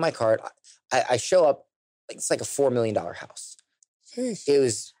 Gave him my card. I show up, it's like a $4 million house. Jeez. It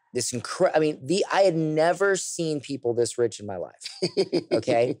was this incredible, I had never seen people this rich in my life.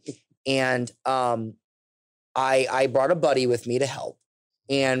 Okay. And I brought a buddy with me to help.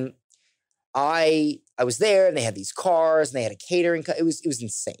 And I was there and they had these cars and they had a catering. It was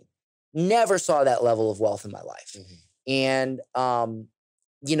insane. Never saw that level of wealth in my life. Mm-hmm. And,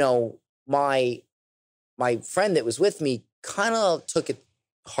 my friend that was with me kind of took it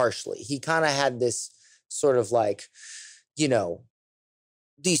harshly. He kind of had this sort of like,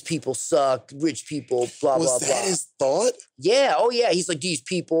 these people suck, rich people, blah, blah, blah. Was that his thought? Yeah. Oh yeah. He's like, these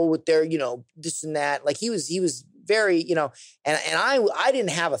people with their, this and that. Like he was very, and I didn't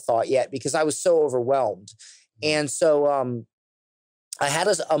have a thought yet because I was so overwhelmed. And so, I had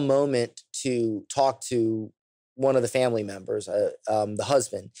a moment to talk to one of the family members, the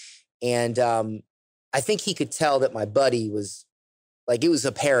husband. And I think he could tell that my buddy was like, it was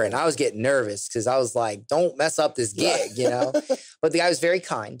apparent. I was getting nervous because I was like, don't mess up this gig, But the guy was very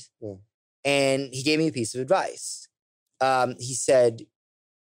kind. Yeah. And he gave me a piece of advice. He said,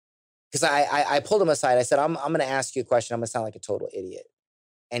 because I pulled him aside. I said, I'm going to ask you a question. I'm going to sound like a total idiot.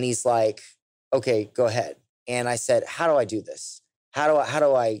 And he's like, okay, go ahead. And I said, how do I do this? How do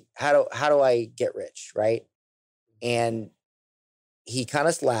I get rich? Right. And he kind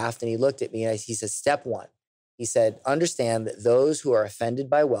of laughed and he looked at me and he said, step one. He said, understand that those who are offended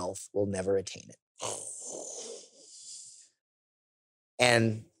by wealth will never attain it.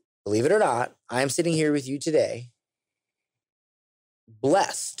 And believe it or not, I am sitting here with you today,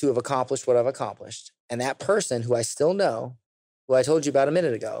 blessed to have accomplished what I've accomplished. And that person who I still know, who I told you about a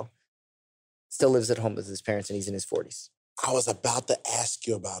minute ago, still lives at home with his parents and he's in his 40s. I was about to ask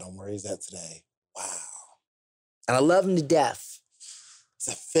you about him, where he's at today. Wow. And I love him to death. He's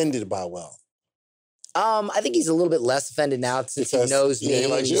offended by wealth. I think he's a little bit less offended now since he knows me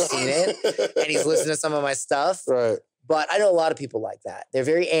and he's seen it and he's listened to some of my stuff. Right. But I know a lot of people like that. They're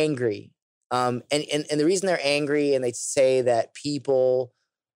very angry. And the reason they're angry and they say that people,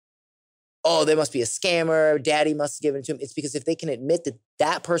 oh, they must be a scammer, daddy must have given it to him. It's because if they can admit that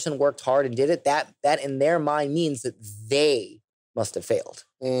that person worked hard and did it, that in their mind means that they must have failed.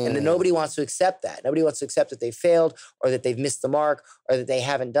 And then nobody wants to accept that. Nobody wants to accept that they failed or that they've missed the mark or that they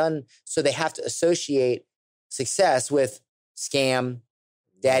haven't done. So they have to associate success with scam,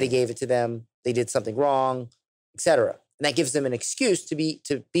 daddy gave it to them, they did something wrong, etc. And that gives them an excuse to be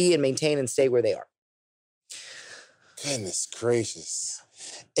and maintain and stay where they are. Goodness gracious.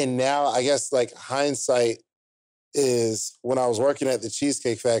 And now I guess like hindsight is when I was working at the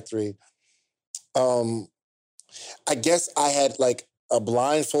Cheesecake Factory, I guess I had like a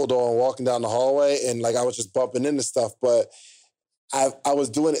blindfold on walking down the hallway and like I was just bumping into stuff, but I was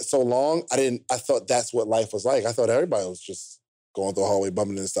doing it so long, I thought that's what life was like. I thought everybody was just going through the hallway,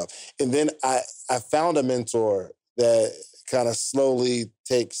 bumping into stuff. And then I found a mentor that kind of slowly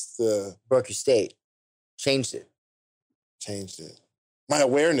broke your state, changed it. My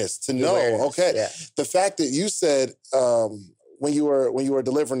awareness to know, okay. Yeah. The fact that you said when you were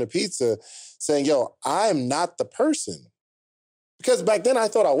delivering the pizza, saying, yo, I'm not the person. Because back then I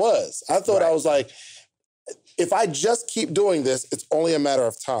thought I was. I thought I was like, if I just keep doing this, it's only a matter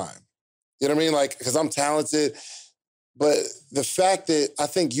of time. You know what I mean? Like, because I'm talented. But the fact that I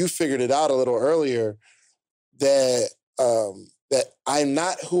think you figured it out a little earlier, that I'm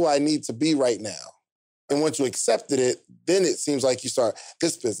not who I need to be right now. And once you accepted it, then it seems like you start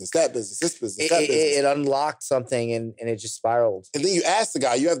this business, that business, this business, that business. It unlocked something and it just spiraled. And then you ask the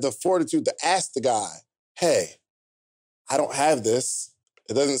guy, you have the fortitude to ask the guy, hey, I don't have this.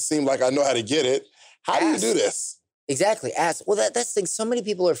 It doesn't seem like I know how to get it. How do you do this? Exactly. Ask. Well, that's the thing. So many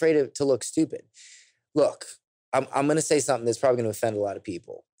people are afraid to look stupid. look, I'm going to say something that's probably going to offend a lot of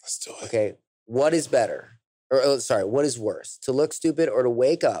people. Let's do it. Okay. What is better? What is worse? To look stupid or to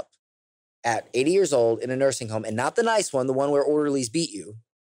wake up at 80 years old in a nursing home, and not the nice one, the one where orderlies beat you,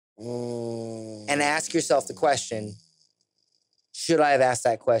 and ask yourself the question, should I have asked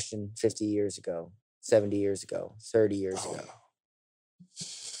that question 50 years ago, 70 years ago, 30 years ago?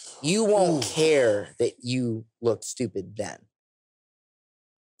 You won't care that you looked stupid then.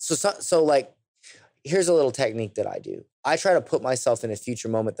 So like, here's a little technique that I do. I try to put myself in a future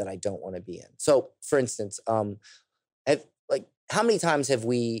moment that I don't want to be in. So, for instance, how many times have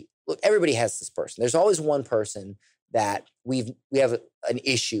we? Look, everybody has this person. There's always one person that we have an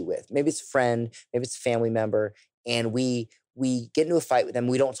issue with. Maybe it's a friend, maybe it's a family member, and we get into a fight with them.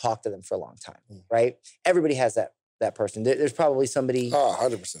 We don't talk to them for a long time, right? Everybody has that person. There's probably somebody.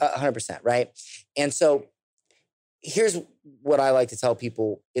 100%. 100%, right? And so, here's what I like to tell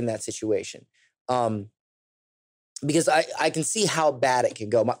people in that situation. Because I can see how bad it can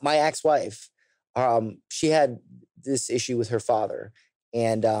go. My ex-wife, she had this issue with her father,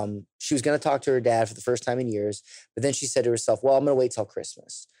 and she was going to talk to her dad for the first time in years, but then she said to herself, well, I'm going to wait till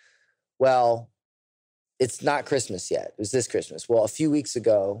Christmas. Well, it's not Christmas yet. It was this Christmas. Well, a few weeks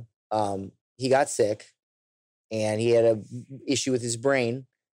ago, he got sick, and he had an issue with his brain,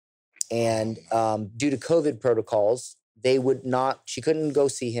 and due to COVID protocols, she couldn't go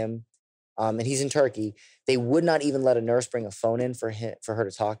see him. And he's in Turkey. They would not even let a nurse bring a phone in for her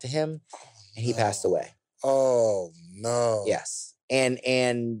to talk to him, and he passed away. Oh no! Yes, and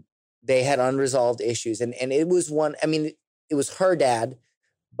they had unresolved issues, and it was one. I mean, it was her dad,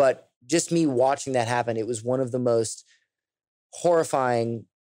 but just me watching that happen, it was one of the most horrifying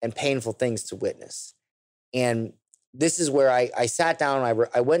and painful things to witness. And this is where I sat down.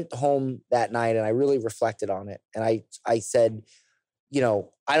 I went home that night, and I really reflected on it, and I said,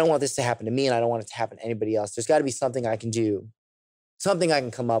 I don't want this to happen to me, and I don't want it to happen to anybody else. There's got to be something I can do, something I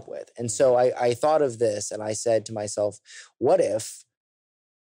can come up with. And so I thought of this, and I said to myself, what if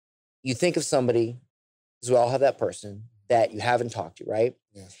you think of somebody, because we all have that person that you haven't talked to, right?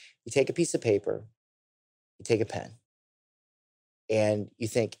 Yeah. You take a piece of paper, you take a pen, and you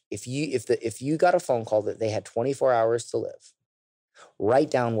think, if you got a phone call that they had 24 hours to live,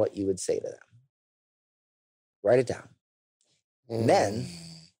 write down what you would say to them. Write it down. And then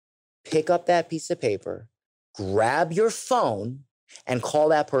pick up that piece of paper, grab your phone, and call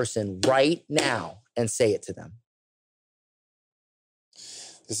that person right now and say it to them.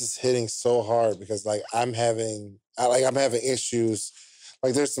 This is hitting so hard because I'm having issues.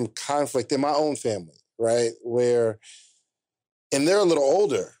 Like there's some conflict in my own family, right? And they're a little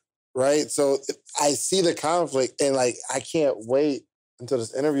older, right? So I see the conflict, and I can't wait until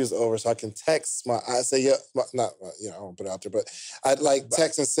this interview is over so I can text I won't put it out there, but I'd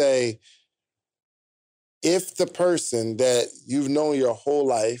text and say, if the person that you've known your whole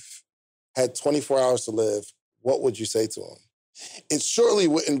life had 24 hours to live, what would you say to them? It surely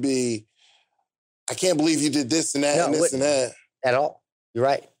wouldn't be, I can't believe you did this and that and this and that. At all. You're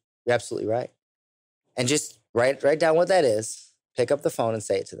right. You're absolutely right. And just write down what that is, pick up the phone and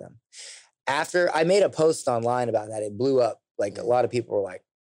say it to them. After I made a post online about that, it blew up. Like a lot of people were like,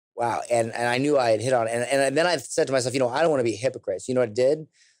 wow. And I knew I had hit on it. And then I said to myself, I don't want to be a hypocrite. So you know what I did?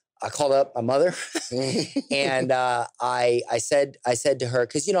 I called up my mother and I said to her,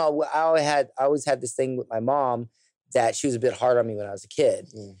 because I always had this thing with my mom that she was a bit hard on me when I was a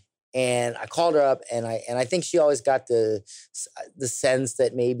kid. And I called her up, and I think she always got the sense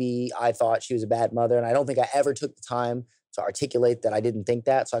that maybe I thought she was a bad mother, and I don't think I ever took the time to articulate that I didn't think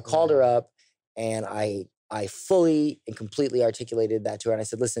that. So I called her up, and I fully and completely articulated that to her, and I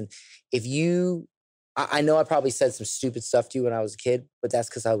said, "Listen, I know I probably said some stupid stuff to you when I was a kid, but that's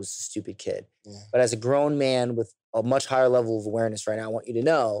because I was a stupid kid. Yeah. But as a grown man with a much higher level of awareness right now, I want you to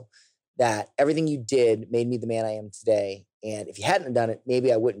know that everything you did made me the man I am today. And if you hadn't done it,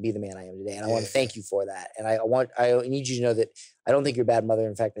 maybe I wouldn't be the man I am today. And I want to thank you for that. And I need you to know that I don't think you're a bad mother.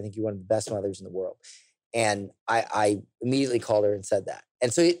 In fact, I think you're one of the best mothers in the world." And I immediately called her and said that.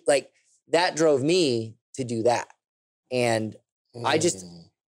 And so that drove me to do that. And I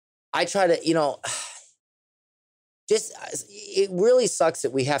try to, it really sucks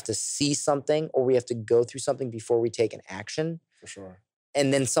that we have to see something or we have to go through something before we take an action. For sure.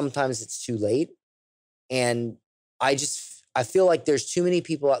 And then sometimes it's too late. And I feel like there's too many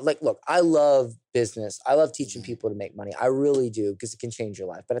people. Look, I love business. I love teaching people to make money. I really do, because it can change your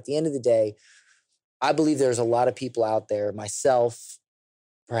life. But at the end of the day, I believe there's a lot of people out there, myself,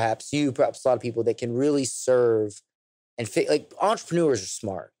 perhaps you, perhaps a lot of people that can really serve and entrepreneurs are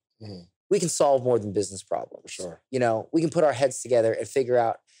smart. Mm-hmm. We can solve more than business problems. For sure. We can put our heads together and figure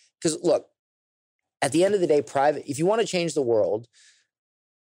out, because look, at the end of the day, if you want to change the world,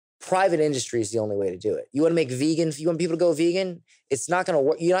 private industry is the only way to do it. You want to make vegan, you want people to go vegan, it's not going to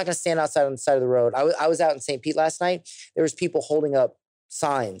work. You're not going to stand outside on the side of the road. I was out in St. Pete last night. There was people holding up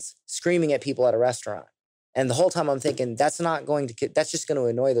signs, screaming at people at a restaurant. And the whole time I'm thinking, that's just going to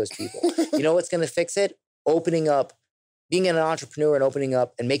annoy those people. You know what's going to fix it? Opening up, being an entrepreneur and opening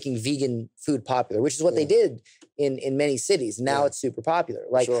up and making vegan food popular, which is what they did in many cities. Now it's super popular.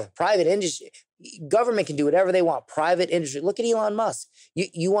 Like private industry, government can do whatever they want. Private industry, look at Elon Musk.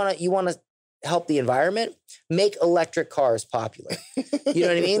 You want to help the environment, make electric cars popular. You know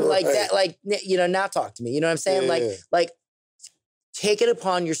what I mean? Like that, like, you know, now talk to me. You know what I'm saying? Like take it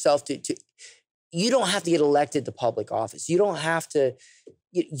upon yourself to you don't have to get elected to public office. You don't have to,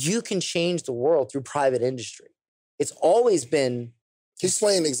 you can change the world through private industry. It's always been. Can you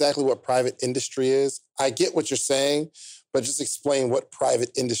explain exactly what private industry is? I get what you're saying, but just explain what private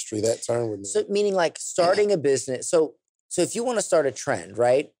industry, that term would mean. So meaning like starting a business. So if you want to start a trend,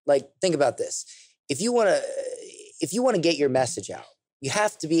 right? Like think about this. If you want to get your message out, you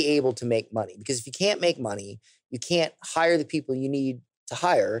have to be able to make money, because if you can't make money, you can't hire the people you need to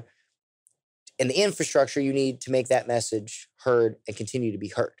hire and the infrastructure you need to make that message heard and continue to be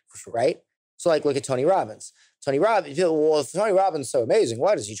heard, right? So like look at Tony Robbins. Tony Robbins, well, if Tony Robbins is so amazing,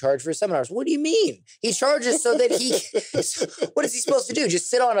 why does he charge for his seminars? What do you mean? He charges so that what is he supposed to do? Just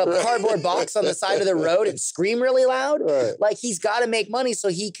sit on a cardboard box on the side of the road and scream really loud? Right. Like he's got to make money so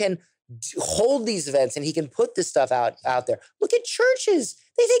he can hold these events and he can put this stuff out there. Look at churches.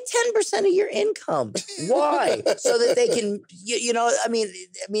 They take 10% of your income. Why? So that they can, you know, I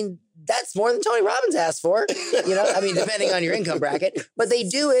mean, that's more than Tony Robbins asked for, you know, I mean, depending on your income bracket, but they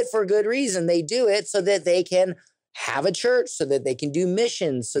do it for good reason. They do it so that they can have a church, so that they can do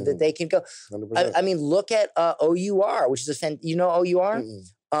missions, so that they can go. I mean, look at OUR, which is you know OUR?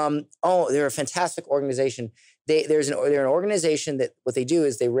 They're a fantastic organization. They're an organization that what they do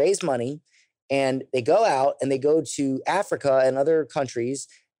is they raise money and they go out and they go to Africa and other countries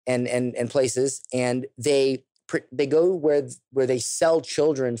and places, and they go where they sell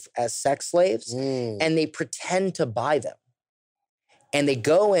children as sex slaves, and they pretend to buy them. And they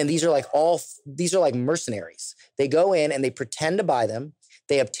go in, these are like mercenaries. They go in and they pretend to buy them.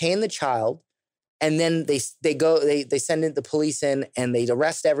 They obtain the child, and then they send the police in and they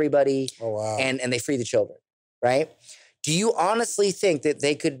arrest everybody. Oh, wow. And they free the children, right? Do you honestly think that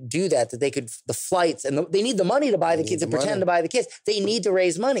they could do that they could, the flights, and they need the money to buy the kids, to pretend to buy the kids. They need to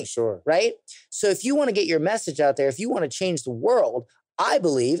raise money, sure, right? So if you want to get your message out there, if you want to change the world, I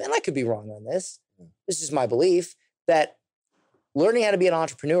believe, and I could be wrong on this, this is my belief, that learning how to be an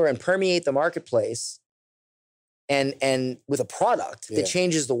entrepreneur and permeate the marketplace and with a product that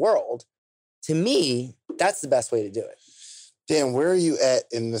changes the world, to me, that's the best way to do it. Dan, where are you at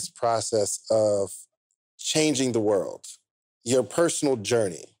in this process of changing the world? Your personal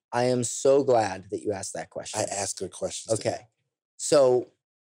journey. I am so glad that you asked that question. I ask good questions. Okay. So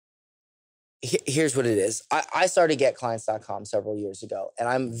here's what it is. I started GetClients.com several years ago, and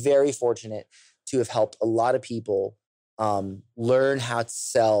I'm very fortunate to have helped a lot of people learn how to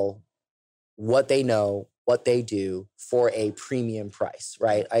sell what they know, what they do for a premium price,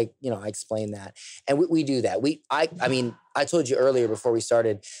 right? I explain that. And we do that. I mean, I told you earlier before we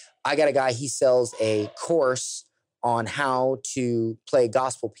started, I got a guy, he sells a course on how to play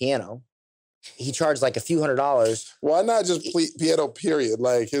gospel piano. He charged like a few $100s. Why not just piano, period?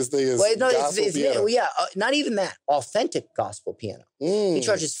 Like his thing is gospel piano. Not even that. Authentic gospel piano. He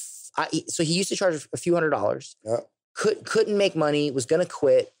charges, so he used to charge a few $100s. Yeah. Couldn't make money, was going to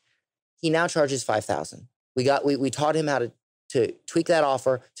quit. He now charges $5,000. We taught him how to tweak that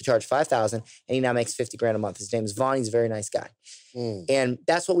offer to charge $5,000, and he now makes $50,000 a month. His name is Vaughn. He's a very nice guy. And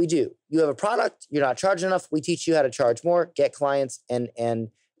that's what we do. You have a product, you're not charging enough. We teach you how to charge more, get clients, and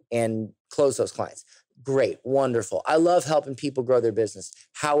close those clients. Great, wonderful. I love helping people grow their business.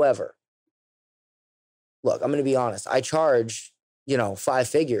 However, look, I'm going to be honest. I charge, 5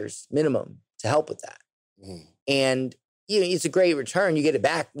 figures minimum to help with that. And it's a great return. You get it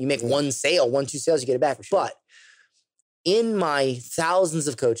back. You make 1 sale, 1-2 sales, you get it back. Sure. But in my thousands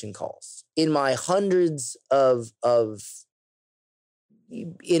of coaching calls, in my hundreds of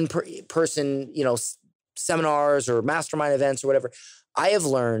in-person, seminars or mastermind events or whatever, I have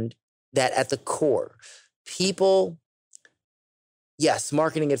learned that at the core, people, yes,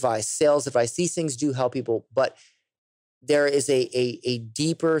 marketing advice, sales advice, these things do help people, but there is a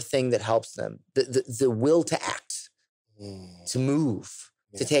deeper thing that helps them, the will to act, to move,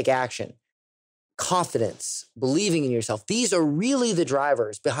 to take action, confidence, believing in yourself. These are really the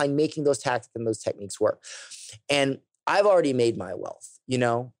drivers behind making those tactics and those techniques work. And I've already made my wealth.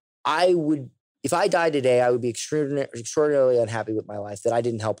 I would if I died today, I would be extraordinarily unhappy with my life that I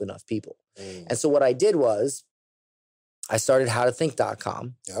didn't help enough people. And so what I did was I started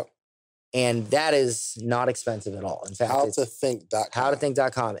howtothink.com. Yep. And that is not expensive at all. In fact, howtothink.com.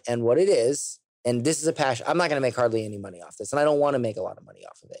 Howtothink.com. And what it is, and this is a passion. I'm not going to make hardly any money off this, and I don't want to make a lot of money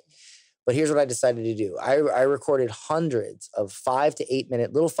off of it. But here's what I decided to do. I recorded hundreds of 5 to 8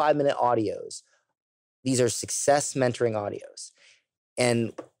 minute, little 5-minute audios. These are success mentoring audios.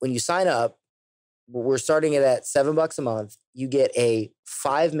 And when you sign up, we're starting it at $7 a month. You get a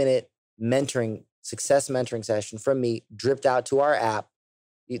 5-minute success mentoring session from me dripped out to our app.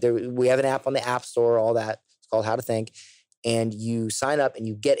 We have an app on the App Store, all that. It's called How to Think. And you sign up and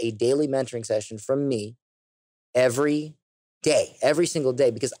you get a daily mentoring session from me every day, every single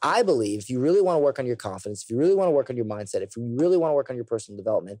day. Because I believe if you really want to work on your confidence, if you really want to work on your mindset, if you really want to work on your personal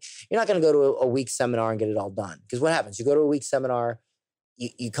development, you're not going to go to a week seminar and get it all done. Because what happens? You go to a week seminar,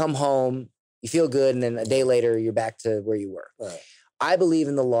 you come home, you feel good, and then a day later, you're back to where you were. Right. I believe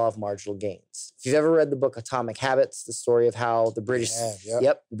in the law of marginal gains. If you've ever read the book Atomic Habits, the story of how the British,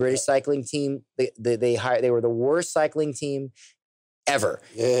 the British cycling team, they were the worst cycling team ever.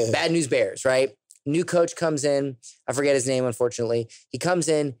 Yeah. Bad News Bears, right? New coach comes in. I forget his name, unfortunately. He comes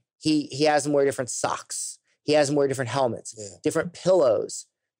in. He has them wear different socks. He has them wear different helmets, different pillows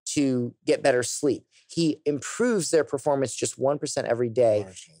to get better sleep. He improves their performance just 1% every day,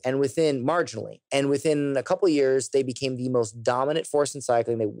 marginally. And within a couple of years, they became the most dominant force in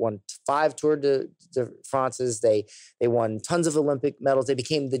cycling. They won 5 Tour de France's. They won tons of Olympic medals. They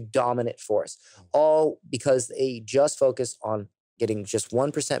became the dominant force, all because they just focused on getting just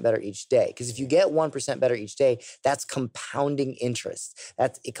 1% better each day. Because if you get 1% better each day, that's compounding interest.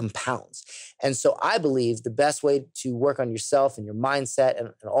 It compounds. And so I believe the best way to work on yourself and your mindset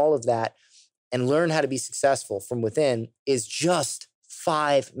and all of that and learn how to be successful from within is just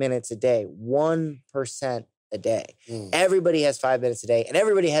 5 minutes a day, 1% a day. Everybody has 5 minutes a day, and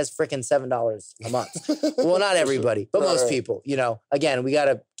everybody has freaking $7 a month. Well, not everybody, but most people. Again, we got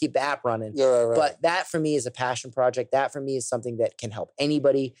to keep the app running. Right. But that for me is a passion project. That for me is something that can help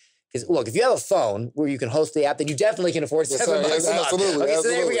anybody. Because look, if you have a phone where you can host the app, then you definitely can afford $7 a month. Absolutely. Okay, so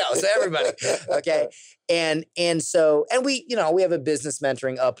there we go. So everybody, okay, and we we have a business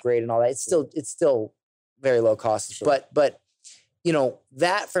mentoring upgrade and all that. It's still very low cost, sure. but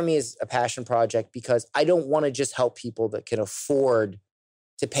that for me is a passion project because I don't want to just help people that can afford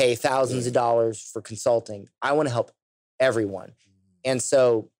to pay thousands of dollars for consulting. I want to help everyone, and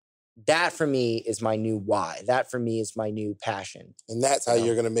so. That for me is my new why. That for me is my new passion. And that's how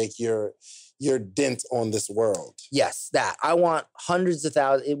you're going to make your dent on this world. Yes, that. I want hundreds of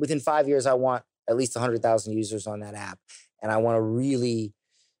thousands. Within 5 years, I want at least 100,000 users on that app. And I want to really,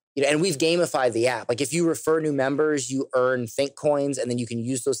 and we've gamified the app. Like if you refer new members, you earn Think Coins, and then you can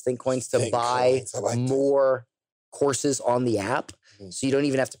use those Think Coins to buy more courses on the app. So you don't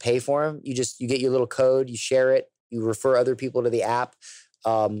even have to pay for them. You get your little code, you share it, you refer other people to the app.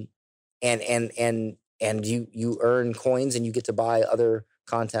 And you earn coins and you get to buy other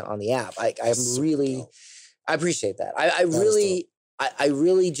content on the app. I appreciate that. I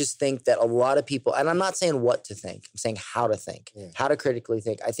really just think that a lot of people, and I'm not saying what to think, I'm saying how to think, how to critically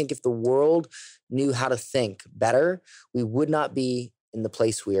think. I think if the world knew how to think better, we would not be in the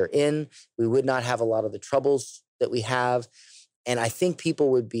place we are in. We would not have a lot of the troubles that we have. And I think people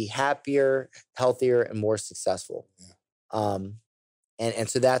would be happier, healthier, and more successful. And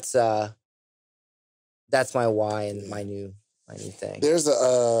so that's my why and my new thing. There's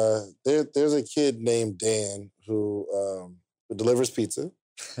a kid named Dan who delivers pizza.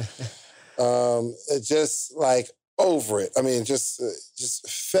 Just like over it. I mean, just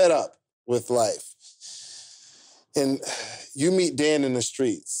fed up with life. And you meet Dan in the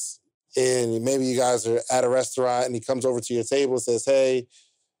streets, and maybe you guys are at a restaurant, and he comes over to your table and says, "Hey,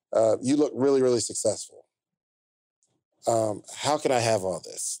 you look really, really successful. How can I have all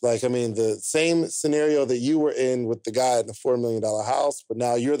this?" Like, I mean, the same scenario that you were in with the guy in the $4 million house, but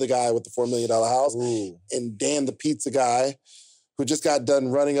now you're the guy with the $4 million house. Ooh. And Dan, the pizza guy, who just got done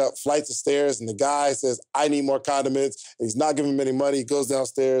running up flights of stairs, and the guy says, "I need more condiments," and he's not giving him any money. He goes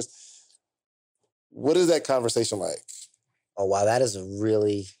downstairs. What is that conversation like? Oh, wow. That is a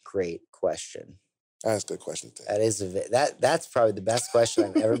really great question. That's a good question, Tim. That's probably the best question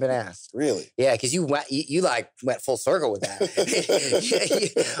I've ever been asked. Really? Yeah, because you went full circle with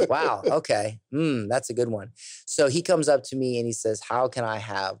that. Wow. Okay. That's a good one. So he comes up to me and he says, "How can I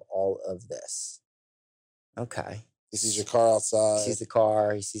have all of this?" Okay. He sees your car outside. He sees the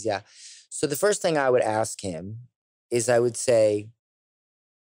car. He sees, yeah. So the first thing I would ask him is I would say,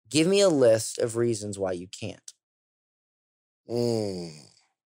 "Give me a list of reasons why you can't."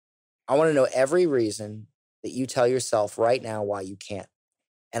 I want to know every reason that you tell yourself right now why you can't.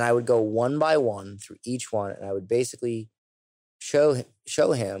 And I would go one by one through each one, and I would basically show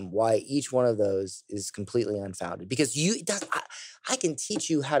him why each one of those is completely unfounded. Because I can teach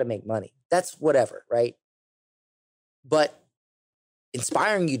you how to make money. That's whatever, right? But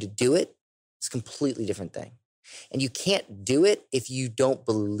inspiring you to do it is a completely different thing. And you can't do it if you don't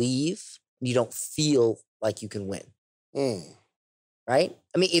believe, you don't feel like you can win. Right?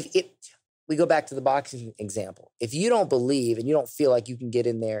 I mean, if we go back to the boxing example, if you don't believe and you don't feel like you can get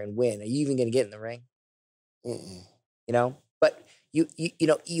in there and win, are you even going to get in the ring? You know? But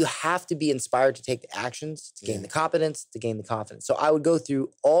you have to be inspired to take the actions, to gain the competence, to gain the confidence. So I would go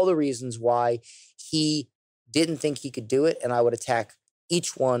through all the reasons why he didn't think he could do it, and I would attack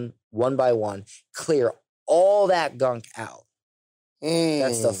each one by one, clear all that gunk out.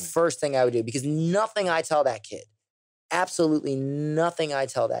 That's the first thing I would do, because nothing I tell that kid, absolutely nothing I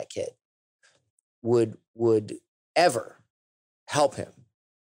tell that kid would ever help him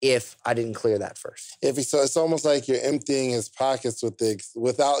if I didn't clear that first. So it's almost like you're emptying his pockets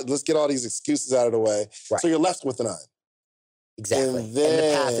without, let's get all these excuses out of the way. Right. So you're left with none. Exactly. And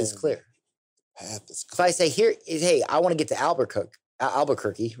the path is clear. If I say, hey, I want to get to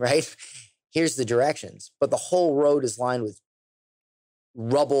Albuquerque, right? Here's the directions. But the whole road is lined with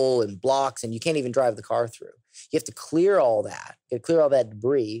rubble and blocks, and you can't even drive the car through. You have to clear all that. You have to clear all that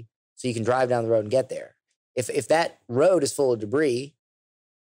debris so you can drive down the road and get there. If that road is full of debris,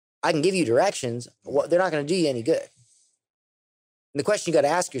 I can give you directions. Well, they're not going to do you any good. And the question you got to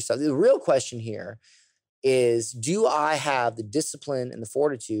ask yourself, the real question here is, do I have the discipline and the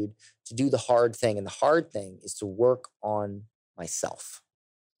fortitude to do the hard thing? And the hard thing is to work on myself.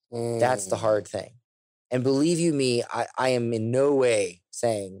 That's the hard thing. And believe you me, I am in no way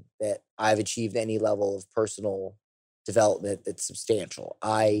saying that I've achieved any level of personal development that's substantial.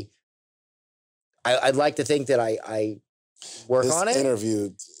 I'd like to think that I work on it. This interview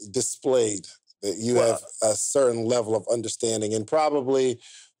displayed that you have a certain level of understanding, and probably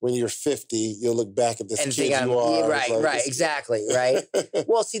when you're 50, you'll look back at this kid you are. Right, exactly, right?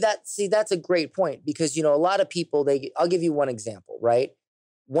 Well, that's a great point, because, a lot of people, I'll give you one example, right?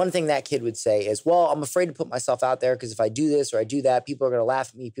 One thing that kid would say is, well, I'm afraid to put myself out there because if I do this or I do that, people are going to laugh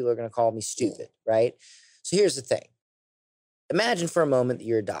at me. People are going to call me stupid, right? So here's the thing. Imagine for a moment that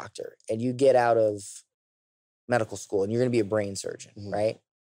you're a doctor and you get out of medical school and you're going to be a brain surgeon, right?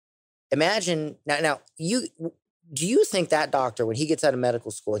 Imagine, now, do you think that doctor, when he gets out of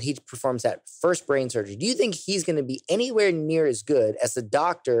medical school and he performs that first brain surgery, do you think he's going to be anywhere near as good as the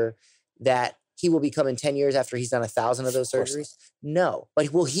doctor that he will become in 10 years after he's done 1,000 of those surgeries? No.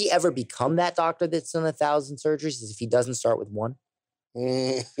 But will he ever become that doctor that's done 1,000 surgeries if he doesn't start with one?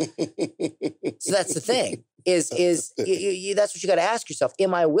 So that's the thing, is that's what you got to ask yourself.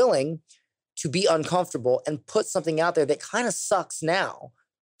 Am I willing to be uncomfortable and put something out there that kind of sucks now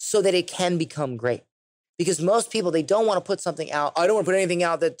so that it can become great? Because most people, they don't want to put something out. I don't want to put anything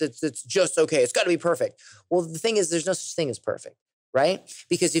out that's just okay. It's got to be perfect. Well, the thing is, there's no such thing as perfect. Right?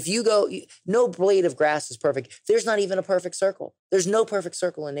 Because if you go, no blade of grass is perfect. There's not even a perfect circle. There's no perfect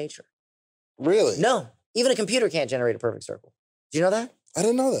circle in nature. Really? No. Even a computer can't generate a perfect circle. Do you know that? I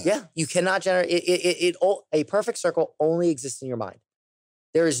didn't know that. Yeah. You cannot generate a perfect circle only exists in your mind.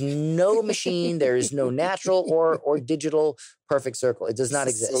 There is no machine. There is no natural or digital perfect circle. It does not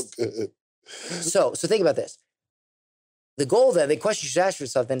exist. So good. So think about this. The goal then, the question you should ask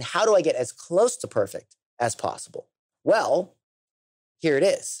yourself then, how do I get as close to perfect as possible? Well, here it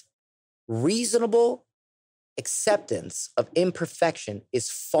is. Reasonable acceptance of imperfection is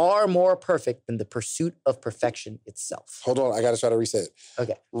far more perfect than the pursuit of perfection itself. Hold on, I got to try to reset it.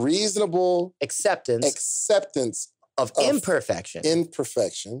 Okay. Reasonable acceptance of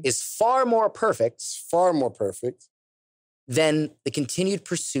imperfection is far more perfect than the continued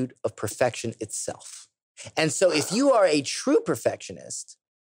pursuit of perfection itself. And so if you are a true perfectionist,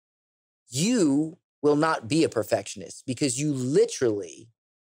 you will not be a perfectionist, because you literally,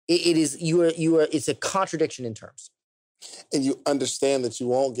 it's a contradiction in terms. And you understand that you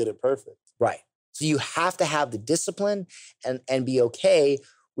won't get it perfect. Right. So you have to have the discipline and be okay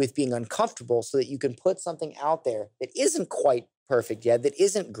with being uncomfortable so that you can put something out there that isn't quite perfect yet, that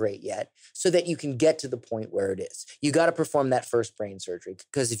isn't great yet, so that you can get to the point where it is. You got to perform that first brain surgery,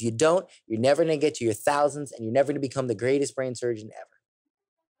 because if you don't, you're never going to get to your thousands and you're never going to become the greatest brain surgeon ever.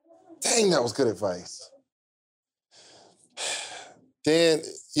 Dang, that was good advice. Dan,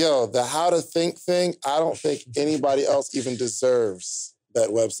 the how to think thing, I don't think anybody else even deserves that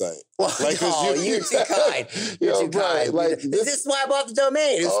website. Well, you're too kind. You're too kind. This is why I bought the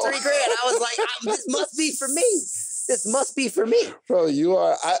domain. It was $3,000. I was like, this must be for me. this must be for me. Bro, you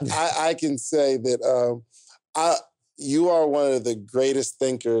are, I can say that you are one of the greatest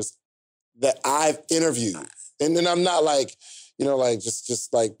thinkers that I've interviewed. And then I'm not like,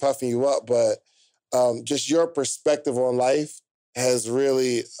 just like puffing you up, but just your perspective on life has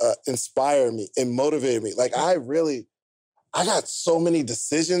really inspired me and motivated me. Like I got so many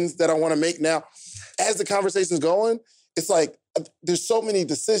decisions that I want to make now. As the conversation's going, it's like there's so many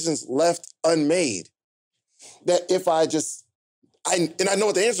decisions left unmade that if I know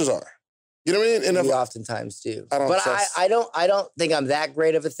what the answers are. You know what I mean? And we oftentimes do. I don't think I'm that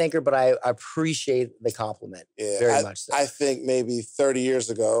great of a thinker, but I appreciate the compliment very much so. I think maybe 30 years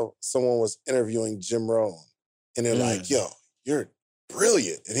ago, someone was interviewing Jim Rohn, and they're like, yo, you're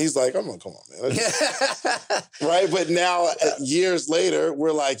brilliant. And he's like, come on, man. Right? But now, years later,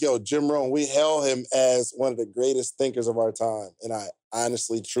 we're like, yo, Jim Rohn, we hail him as one of the greatest thinkers of our time. And I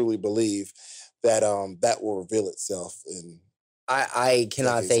honestly, truly believe that that will reveal itself in I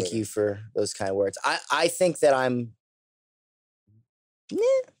cannot thank you for those kind of words. I think that I'm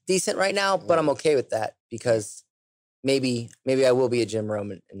decent right now, but I'm okay with that because maybe I will be a Jim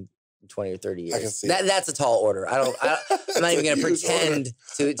Rohn in 20 or 30 years. I can see that's a tall order. I'm not even going to pretend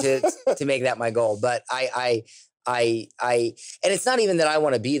to make that my goal. But I and it's not even that I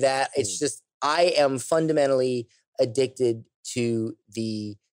want to be that. It's just I am fundamentally addicted to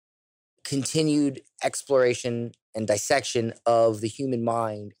the continued exploration and dissection of the human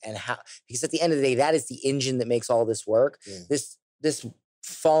mind and how, because at the end of the day, that is the engine that makes all this work. Yeah. This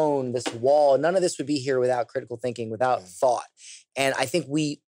phone, this wall, none of this would be here without critical thinking, without thought. And I think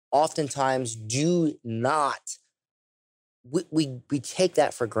we oftentimes do not, we take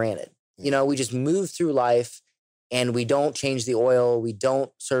that for granted. We just move through life and we don't change the oil, we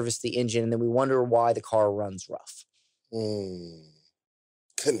don't service the engine, and then we wonder why the car runs rough.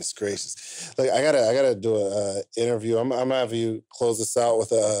 Goodness gracious! Like I gotta do a interview. I'm gonna have you close this out with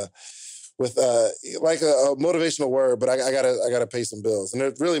like a motivational word, but I gotta pay some bills, and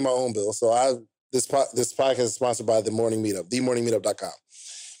they're really my own bills. So this podcast is sponsored by The Morning Meetup, themorningmeetup.com.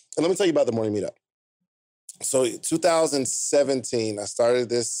 And let me tell you about The Morning Meetup. So 2017, I started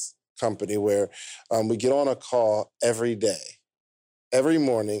this company where we get on a call every day, every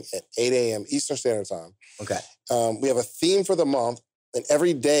morning at 8 a.m. Eastern Standard Time. Okay. We have a theme for the month. And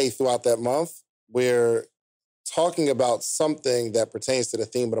every day throughout that month, we're talking about something that pertains to the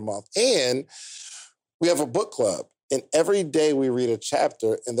theme of the month. And we have a book club. And every day we read a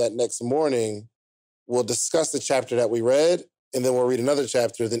chapter, and that next morning, we'll discuss the chapter that we read, and then we'll read another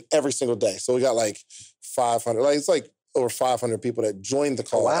chapter, then every single day. So we got like 500, it's like over 500 people that join the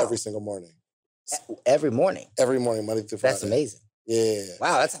call every single morning. Every morning? Every morning, Monday through Friday. That's amazing. Yeah.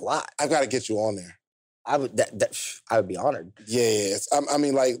 Wow, that's a lot. I've got to get you on there. I would be honored. Yeah, I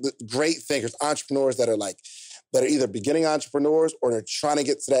mean, like great thinkers, entrepreneurs that are either beginning entrepreneurs or they're trying to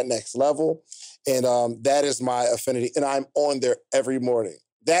get to that next level, and that is my affinity. And I'm on there every morning.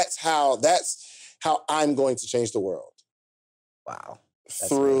 That's how I'm going to change the world. Wow,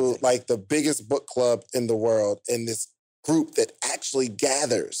 through amazing. Like the biggest book club in the world, and this group that actually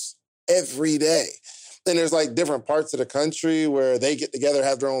gathers every day. Then there's like different parts of the country where they get together,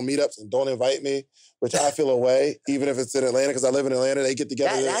 have their own meetups, and don't invite me, which I feel away, even if it's in Atlanta, because I live in Atlanta. They get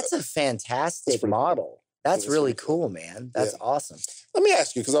together. That's a fantastic model. Cool. That's really cool, man. That's awesome. Let me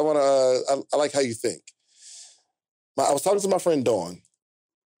ask you, because I like how you think. I was talking to my friend Dawn,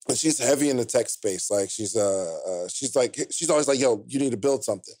 and she's heavy in the tech space. Like she's always like, yo, you need to build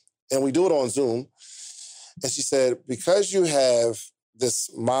something. And we do it on Zoom. And she said, because you have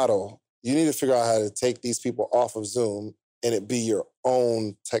this model, you need to figure out how to take these people off of Zoom and it be your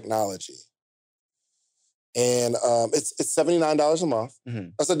own technology. And it's $79 a month. Mm-hmm.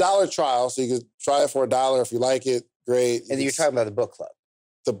 That's $1 trial, so you could try it for $1 if you like it. Great. And you're talking about the book club.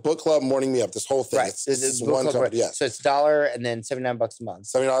 The book club Morning Meetup. This whole thing. Right. It's one company. Right. Yes. So it's $1 and then $79 a month.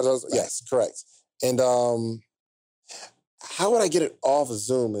 $79. Right. Yes, correct. And how would I get it off of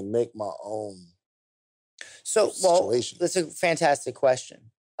Zoom and make my own? So situation? That's a fantastic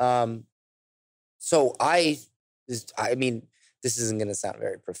question. So I mean, this isn't going to sound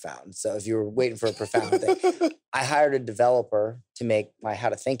very profound. So if you were waiting for a profound thing, I hired a developer to make my How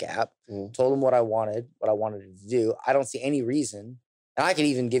to Think app, told him what I wanted it to do. I don't see any reason, and I could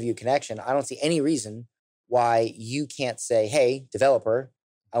even give you a connection. I don't see any reason why you can't say, hey, developer,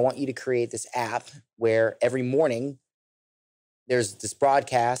 I want you to create this app where every morning there's this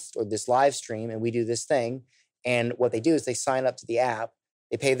broadcast or this live stream and we do this thing. And what they do is they sign up to the app.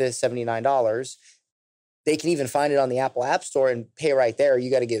 They pay the $79. They can even find it on the Apple App Store and pay right there.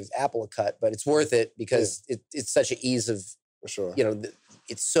 You got to give Apple a cut, but it's worth it because it's such an ease of, for sure.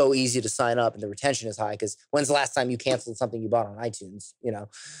 it's so easy to sign up and the retention is high because when's the last time you canceled something you bought on iTunes?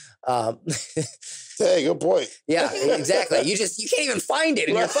 Hey, good point. Yeah, exactly. You can't even find it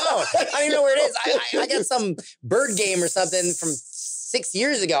in your phone. I don't even know where it is. I got some bird game or something from 6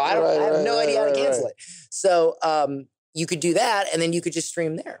 years ago. I have no idea how to cancel it. So you could do that, and then you could just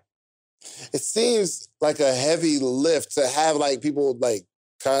stream there. It seems like a heavy lift to have like people like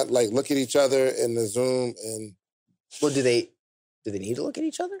kind of like look at each other in the Zoom and. Well, do they need to look at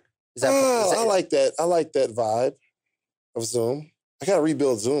each other? Is that I like that. I like that vibe of Zoom. I got to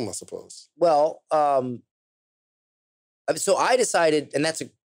rebuild Zoom, I suppose. Well, so I decided, and that's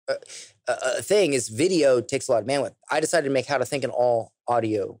a thing, is video takes a lot of bandwidth. I decided to make How to Think an all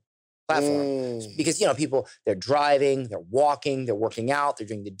audio platform because, people, they're driving, they're walking, they're working out, they're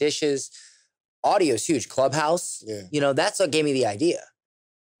doing the dishes. Audio is huge. Clubhouse, that's what gave me the idea,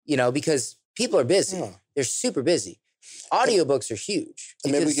 because people are busy. Yeah. They're super busy. Audiobooks are huge.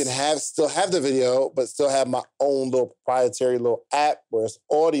 And maybe we can still have the video, but still have my own little proprietary little app where it's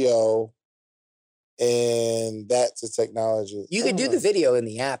audio and that's the technology. You could do the video in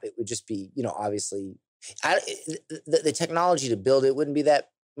the app. It would just be, obviously, the technology to build it wouldn't be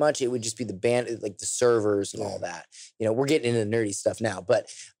that much. It would just be the band, like the servers and all that. We're getting into nerdy stuff now,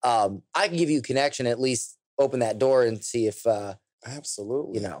 but I can give you a connection, at least open that door and see if,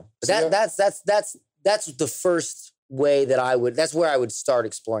 absolutely, but that's the first way that that's where I would start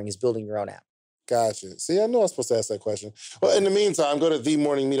exploring, is building your own app. Gotcha. See, I know I was supposed to ask that question. Well, in the meantime, go to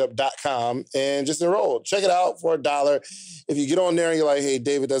themorningmeetup.com and just enroll. Check it out for $1. If you get on there and you're like, hey,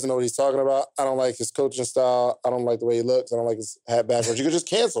 David doesn't know what he's talking about. I don't like his coaching style. I don't like the way he looks. I don't like his hat backwards. You can just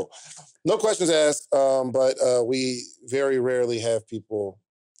cancel. No questions asked, but we very rarely have people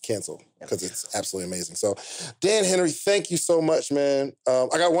cancel because it's absolutely amazing. So, Dan Henry, thank you so much, man. I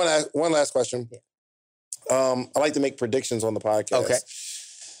got one last question. Yeah. I like to make predictions on the podcast.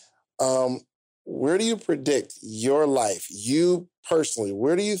 Okay. Where do you predict your life, you personally,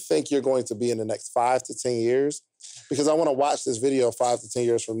 where do you think you're going to be in the next 5 to 10 years? Because I want to watch this video 5 to 10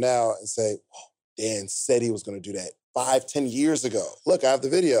 years from now and say, oh, Dan said he was going to do that 5, 10 years ago. Look, I have the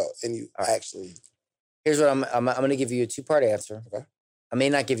video. And you actually... Here's what I'm going to give you a 2-part answer. Okay. I may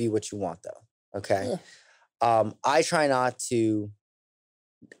not give you what you want, though. Okay. Yeah. I try not to...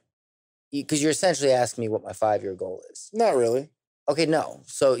 Because you're essentially asking me what my 5-year goal is. Not really. Okay, no.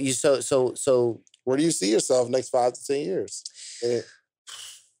 So where do you see yourself next 5 to 10 years? I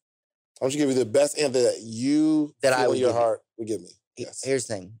want you to give me the best answer that I would your heart would give me. Yes. Here's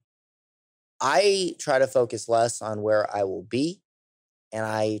the thing. I try to focus less on where I will be, and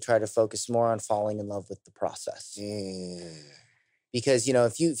I try to focus more on falling in love with the process. Because,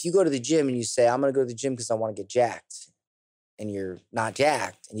 if you go to the gym and you say, I'm going to go to the gym because I want to get jacked, and you're not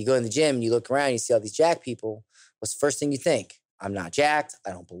jacked, and you go in the gym and you look around and you see all these jacked people, what's the first thing you think? I'm not jacked. I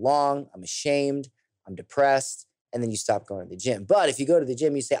don't belong. I'm ashamed. I'm depressed. And then you stop going to the gym. But if you go to the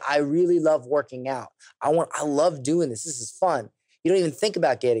gym, you say, I really love working out. I love doing this. This is fun. You don't even think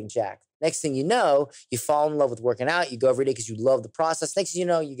about getting jacked. Next thing you know, you fall in love with working out. You go every day because you love the process. Next thing you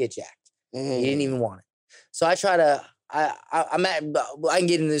know, you get jacked. You didn't even want it. So I try to, I can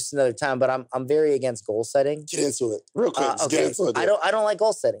get into this another time, but I'm very against goal setting. Get into it real quick. Okay. Get into it. I don't like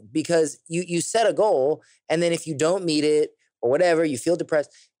goal setting because you set a goal, and then if you don't meet it or whatever, you feel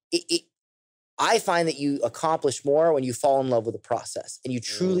depressed. I find that you accomplish more when you fall in love with the process and you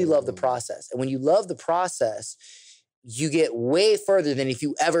truly love the process. And when you love the process, you get way further than if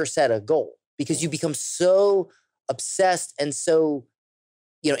you ever set a goal, because you become so obsessed and so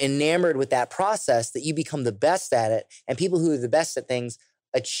enamored with that process that you become the best at it. And people who are the best at things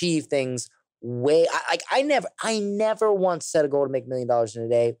achieve things way. I never once set a goal to make $1 million in a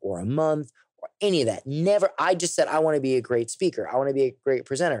day or a month or any of that. Never. I just said, I want to be a great speaker. I want to be a great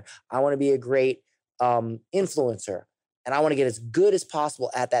presenter. I want to be a great influencer. And I want to get as good as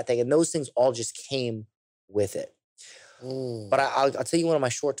possible at that thing. And those things all just came with it. But I'll tell you one of my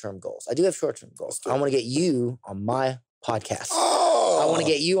short-term goals. I do have short-term goals. I want to get you on my podcast. I want to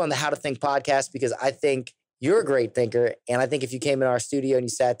get you on the How to Think podcast because I think you're a great thinker. And I think if you came in our studio and you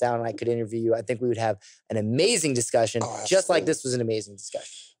sat down and I could interview you, I think we would have an amazing discussion, just like this was an amazing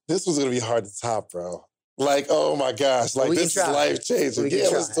discussion. This was going to be hard to top, bro. Like, oh my gosh. Like, this is life-changing. Yeah,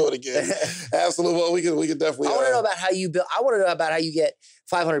 let's do it again. Absolutely. Well, we can definitely. I want to know about how you build. I want to know about how you get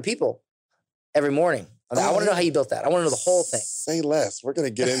 500 people every morning. I want to know how you built that. I want to know the whole thing. Say less. We're going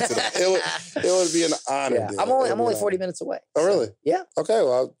to get into that. It would be an honor. Yeah. I'm only 40 minutes away. Oh, really? Yeah. Okay.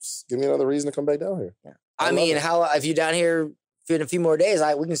 Well, give me another reason to come back down here. Yeah. I mean, if you're down here in a few more days,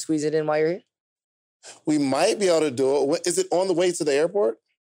 we can squeeze it in while you're here. We might be able to do it. Is it on the way to the airport?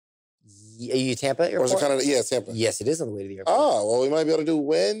 Are you Tampa airport? Or is it kind of, Tampa. Yes, it is on the way to the airport. Oh, well, we might be able to do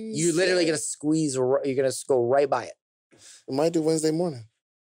Wednesday. You're literally going to you're going to go right by it. We might do Wednesday morning.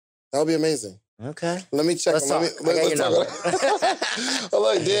 That would be amazing. Okay. Let me check. Let's talk. Let's talk. I'm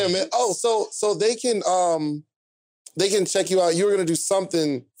like, damn, man. Oh, so they can check you out. You were going to do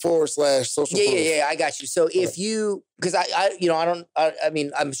something / social proof. Yeah. I got you. So if you, because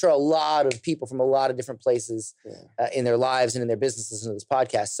I'm sure a lot of people from a lot of different places in their lives and in their business listen to this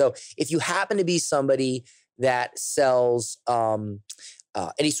podcast. So if you happen to be somebody that sells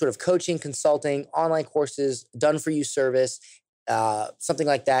any sort of coaching, consulting, online courses, done for you service, something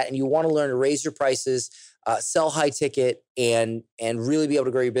like that, and you want to learn to raise your prices, sell high ticket, and really be able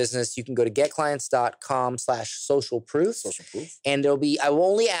to grow your business, you can go to getclients.com/social proof. Social proof. And I will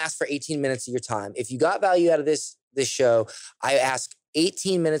only ask for 18 minutes of your time. If you got value out of this show, I ask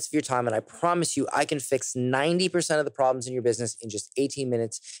 18 minutes of your time, and I promise you I can fix 90% of the problems in your business in just 18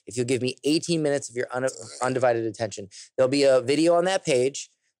 minutes if you'll give me 18 minutes of your undivided attention. There'll be a video on that page,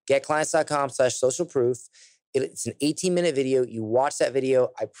 getclients.com/social proof. It's an 18-minute video. You watch that video.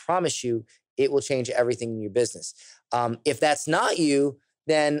 I promise you it will change everything in your business. If that's not you,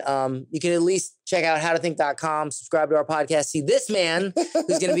 then you can at least check out howtothink.com, subscribe to our podcast, see this man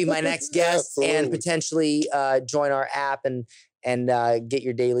who's going to be my next guest and potentially join our app and get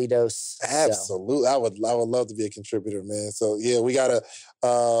your daily dose. Absolutely. So. I would love to be a contributor, man. So yeah, we got to,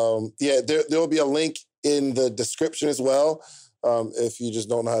 there will be a link in the description as well. If you just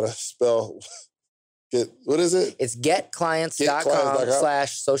don't know how to spell what is it? It's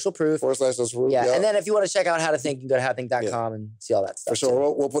getclients.com/social proof. /social proof. Yeah. And then if you want to check out How to Think, you can go to howtothink.com and see all that stuff. For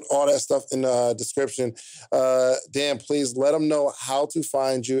sure. We'll put all that stuff in the description. Dan, please let them know how to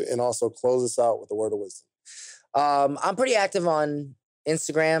find you and also close us out with a word of wisdom. I'm pretty active on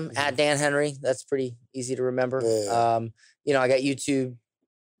Instagram at Dan Henry. That's pretty easy to remember. Yeah. I got YouTube,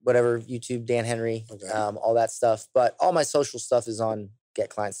 YouTube Dan Henry, all that stuff. But all my social stuff is on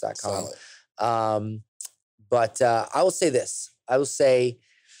getclients.com. Solid. But I will say this. I will say,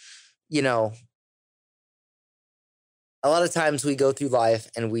 a lot of times we go through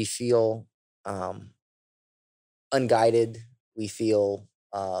life and we feel unguided. We feel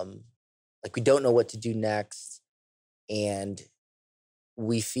like we don't know what to do next. And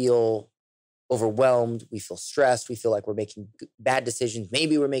we feel overwhelmed. We feel stressed. We feel like we're making bad decisions.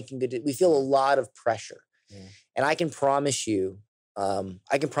 Maybe we're making good. We feel a lot of pressure. Yeah. And I can promise you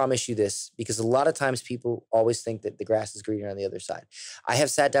this because a lot of times people always think that the grass is greener on the other side. I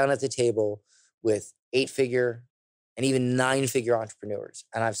have sat down at the table with 8-figure and even 9-figure entrepreneurs,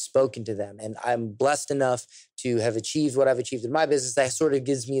 and I've spoken to them, and I'm blessed enough to have achieved what I've achieved in my business. That sort of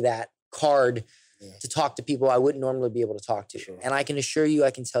gives me that card to talk to people I wouldn't normally be able to talk to. Sure. And I can assure you, I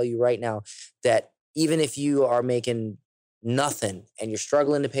can tell you right now that even if you are making nothing and you're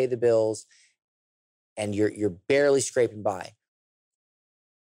struggling to pay the bills and you're barely scraping by,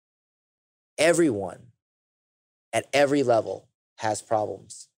 everyone at every level has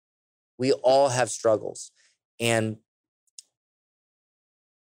problems. We all have struggles. And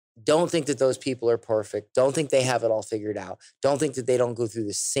don't think that those people are perfect. Don't think they have it all figured out. Don't think that they don't go through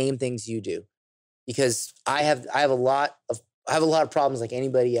the same things you do. Because I have a lot of problems like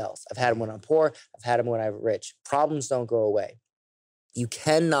anybody else. I've had them when I'm poor. I've had them when I'm rich. Problems don't go away. You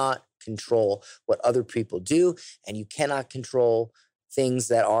cannot control what other people do, and you cannot control things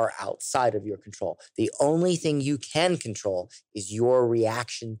that are outside of your control. The only thing you can control is your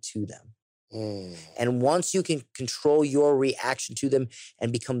reaction to them. And once you can control your reaction to them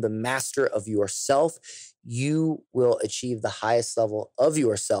and become the master of yourself, you will achieve the highest level of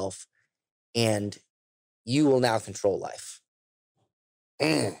yourself, and you will now control life.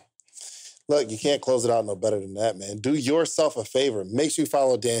 Look, you can't close it out no better than that, man. Do yourself a favor. Make sure you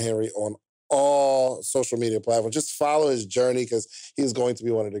follow Dan Henry on all social media platforms. Just follow his journey because he's going to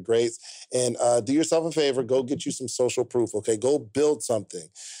be one of the greats. And do yourself a favor. Go get you some social proof, okay? Go build something.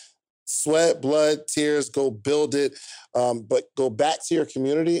 Sweat, blood, tears, go build it. But go back to your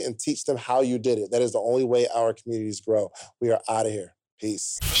community and teach them how you did it. That is the only way our communities grow. We are out of here.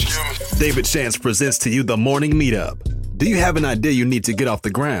 Peace. David Shands presents to you the Morning Meetup. Do you have an idea you need to get off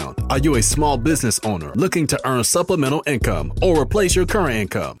the ground? Are you a small business owner looking to earn supplemental income or replace your current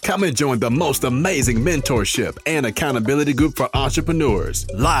income? Come and join the most amazing mentorship and accountability group for entrepreneurs.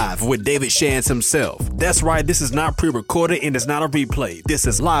 Live with David Shands himself. That's right, this is not pre-recorded and it's not a replay. This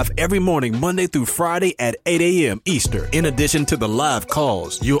is live every morning, Monday through Friday at 8 a.m. Eastern. In addition to the live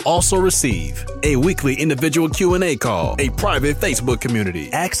calls, you'll also receive a weekly individual Q&A call, a private Facebook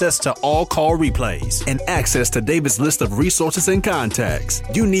community, access to all call replays, and access to David's list of of resources and contacts.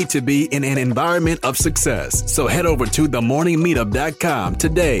 You need to be in an environment of success. So head over to themorningmeetup.com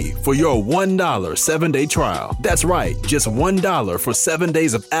today for your $1 7-day trial. That's right, just $1 for 7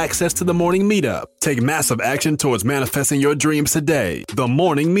 days of access to the Morning Meetup. Take massive action towards manifesting your dreams today.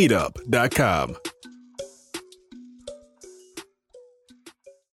 Themorningmeetup.com.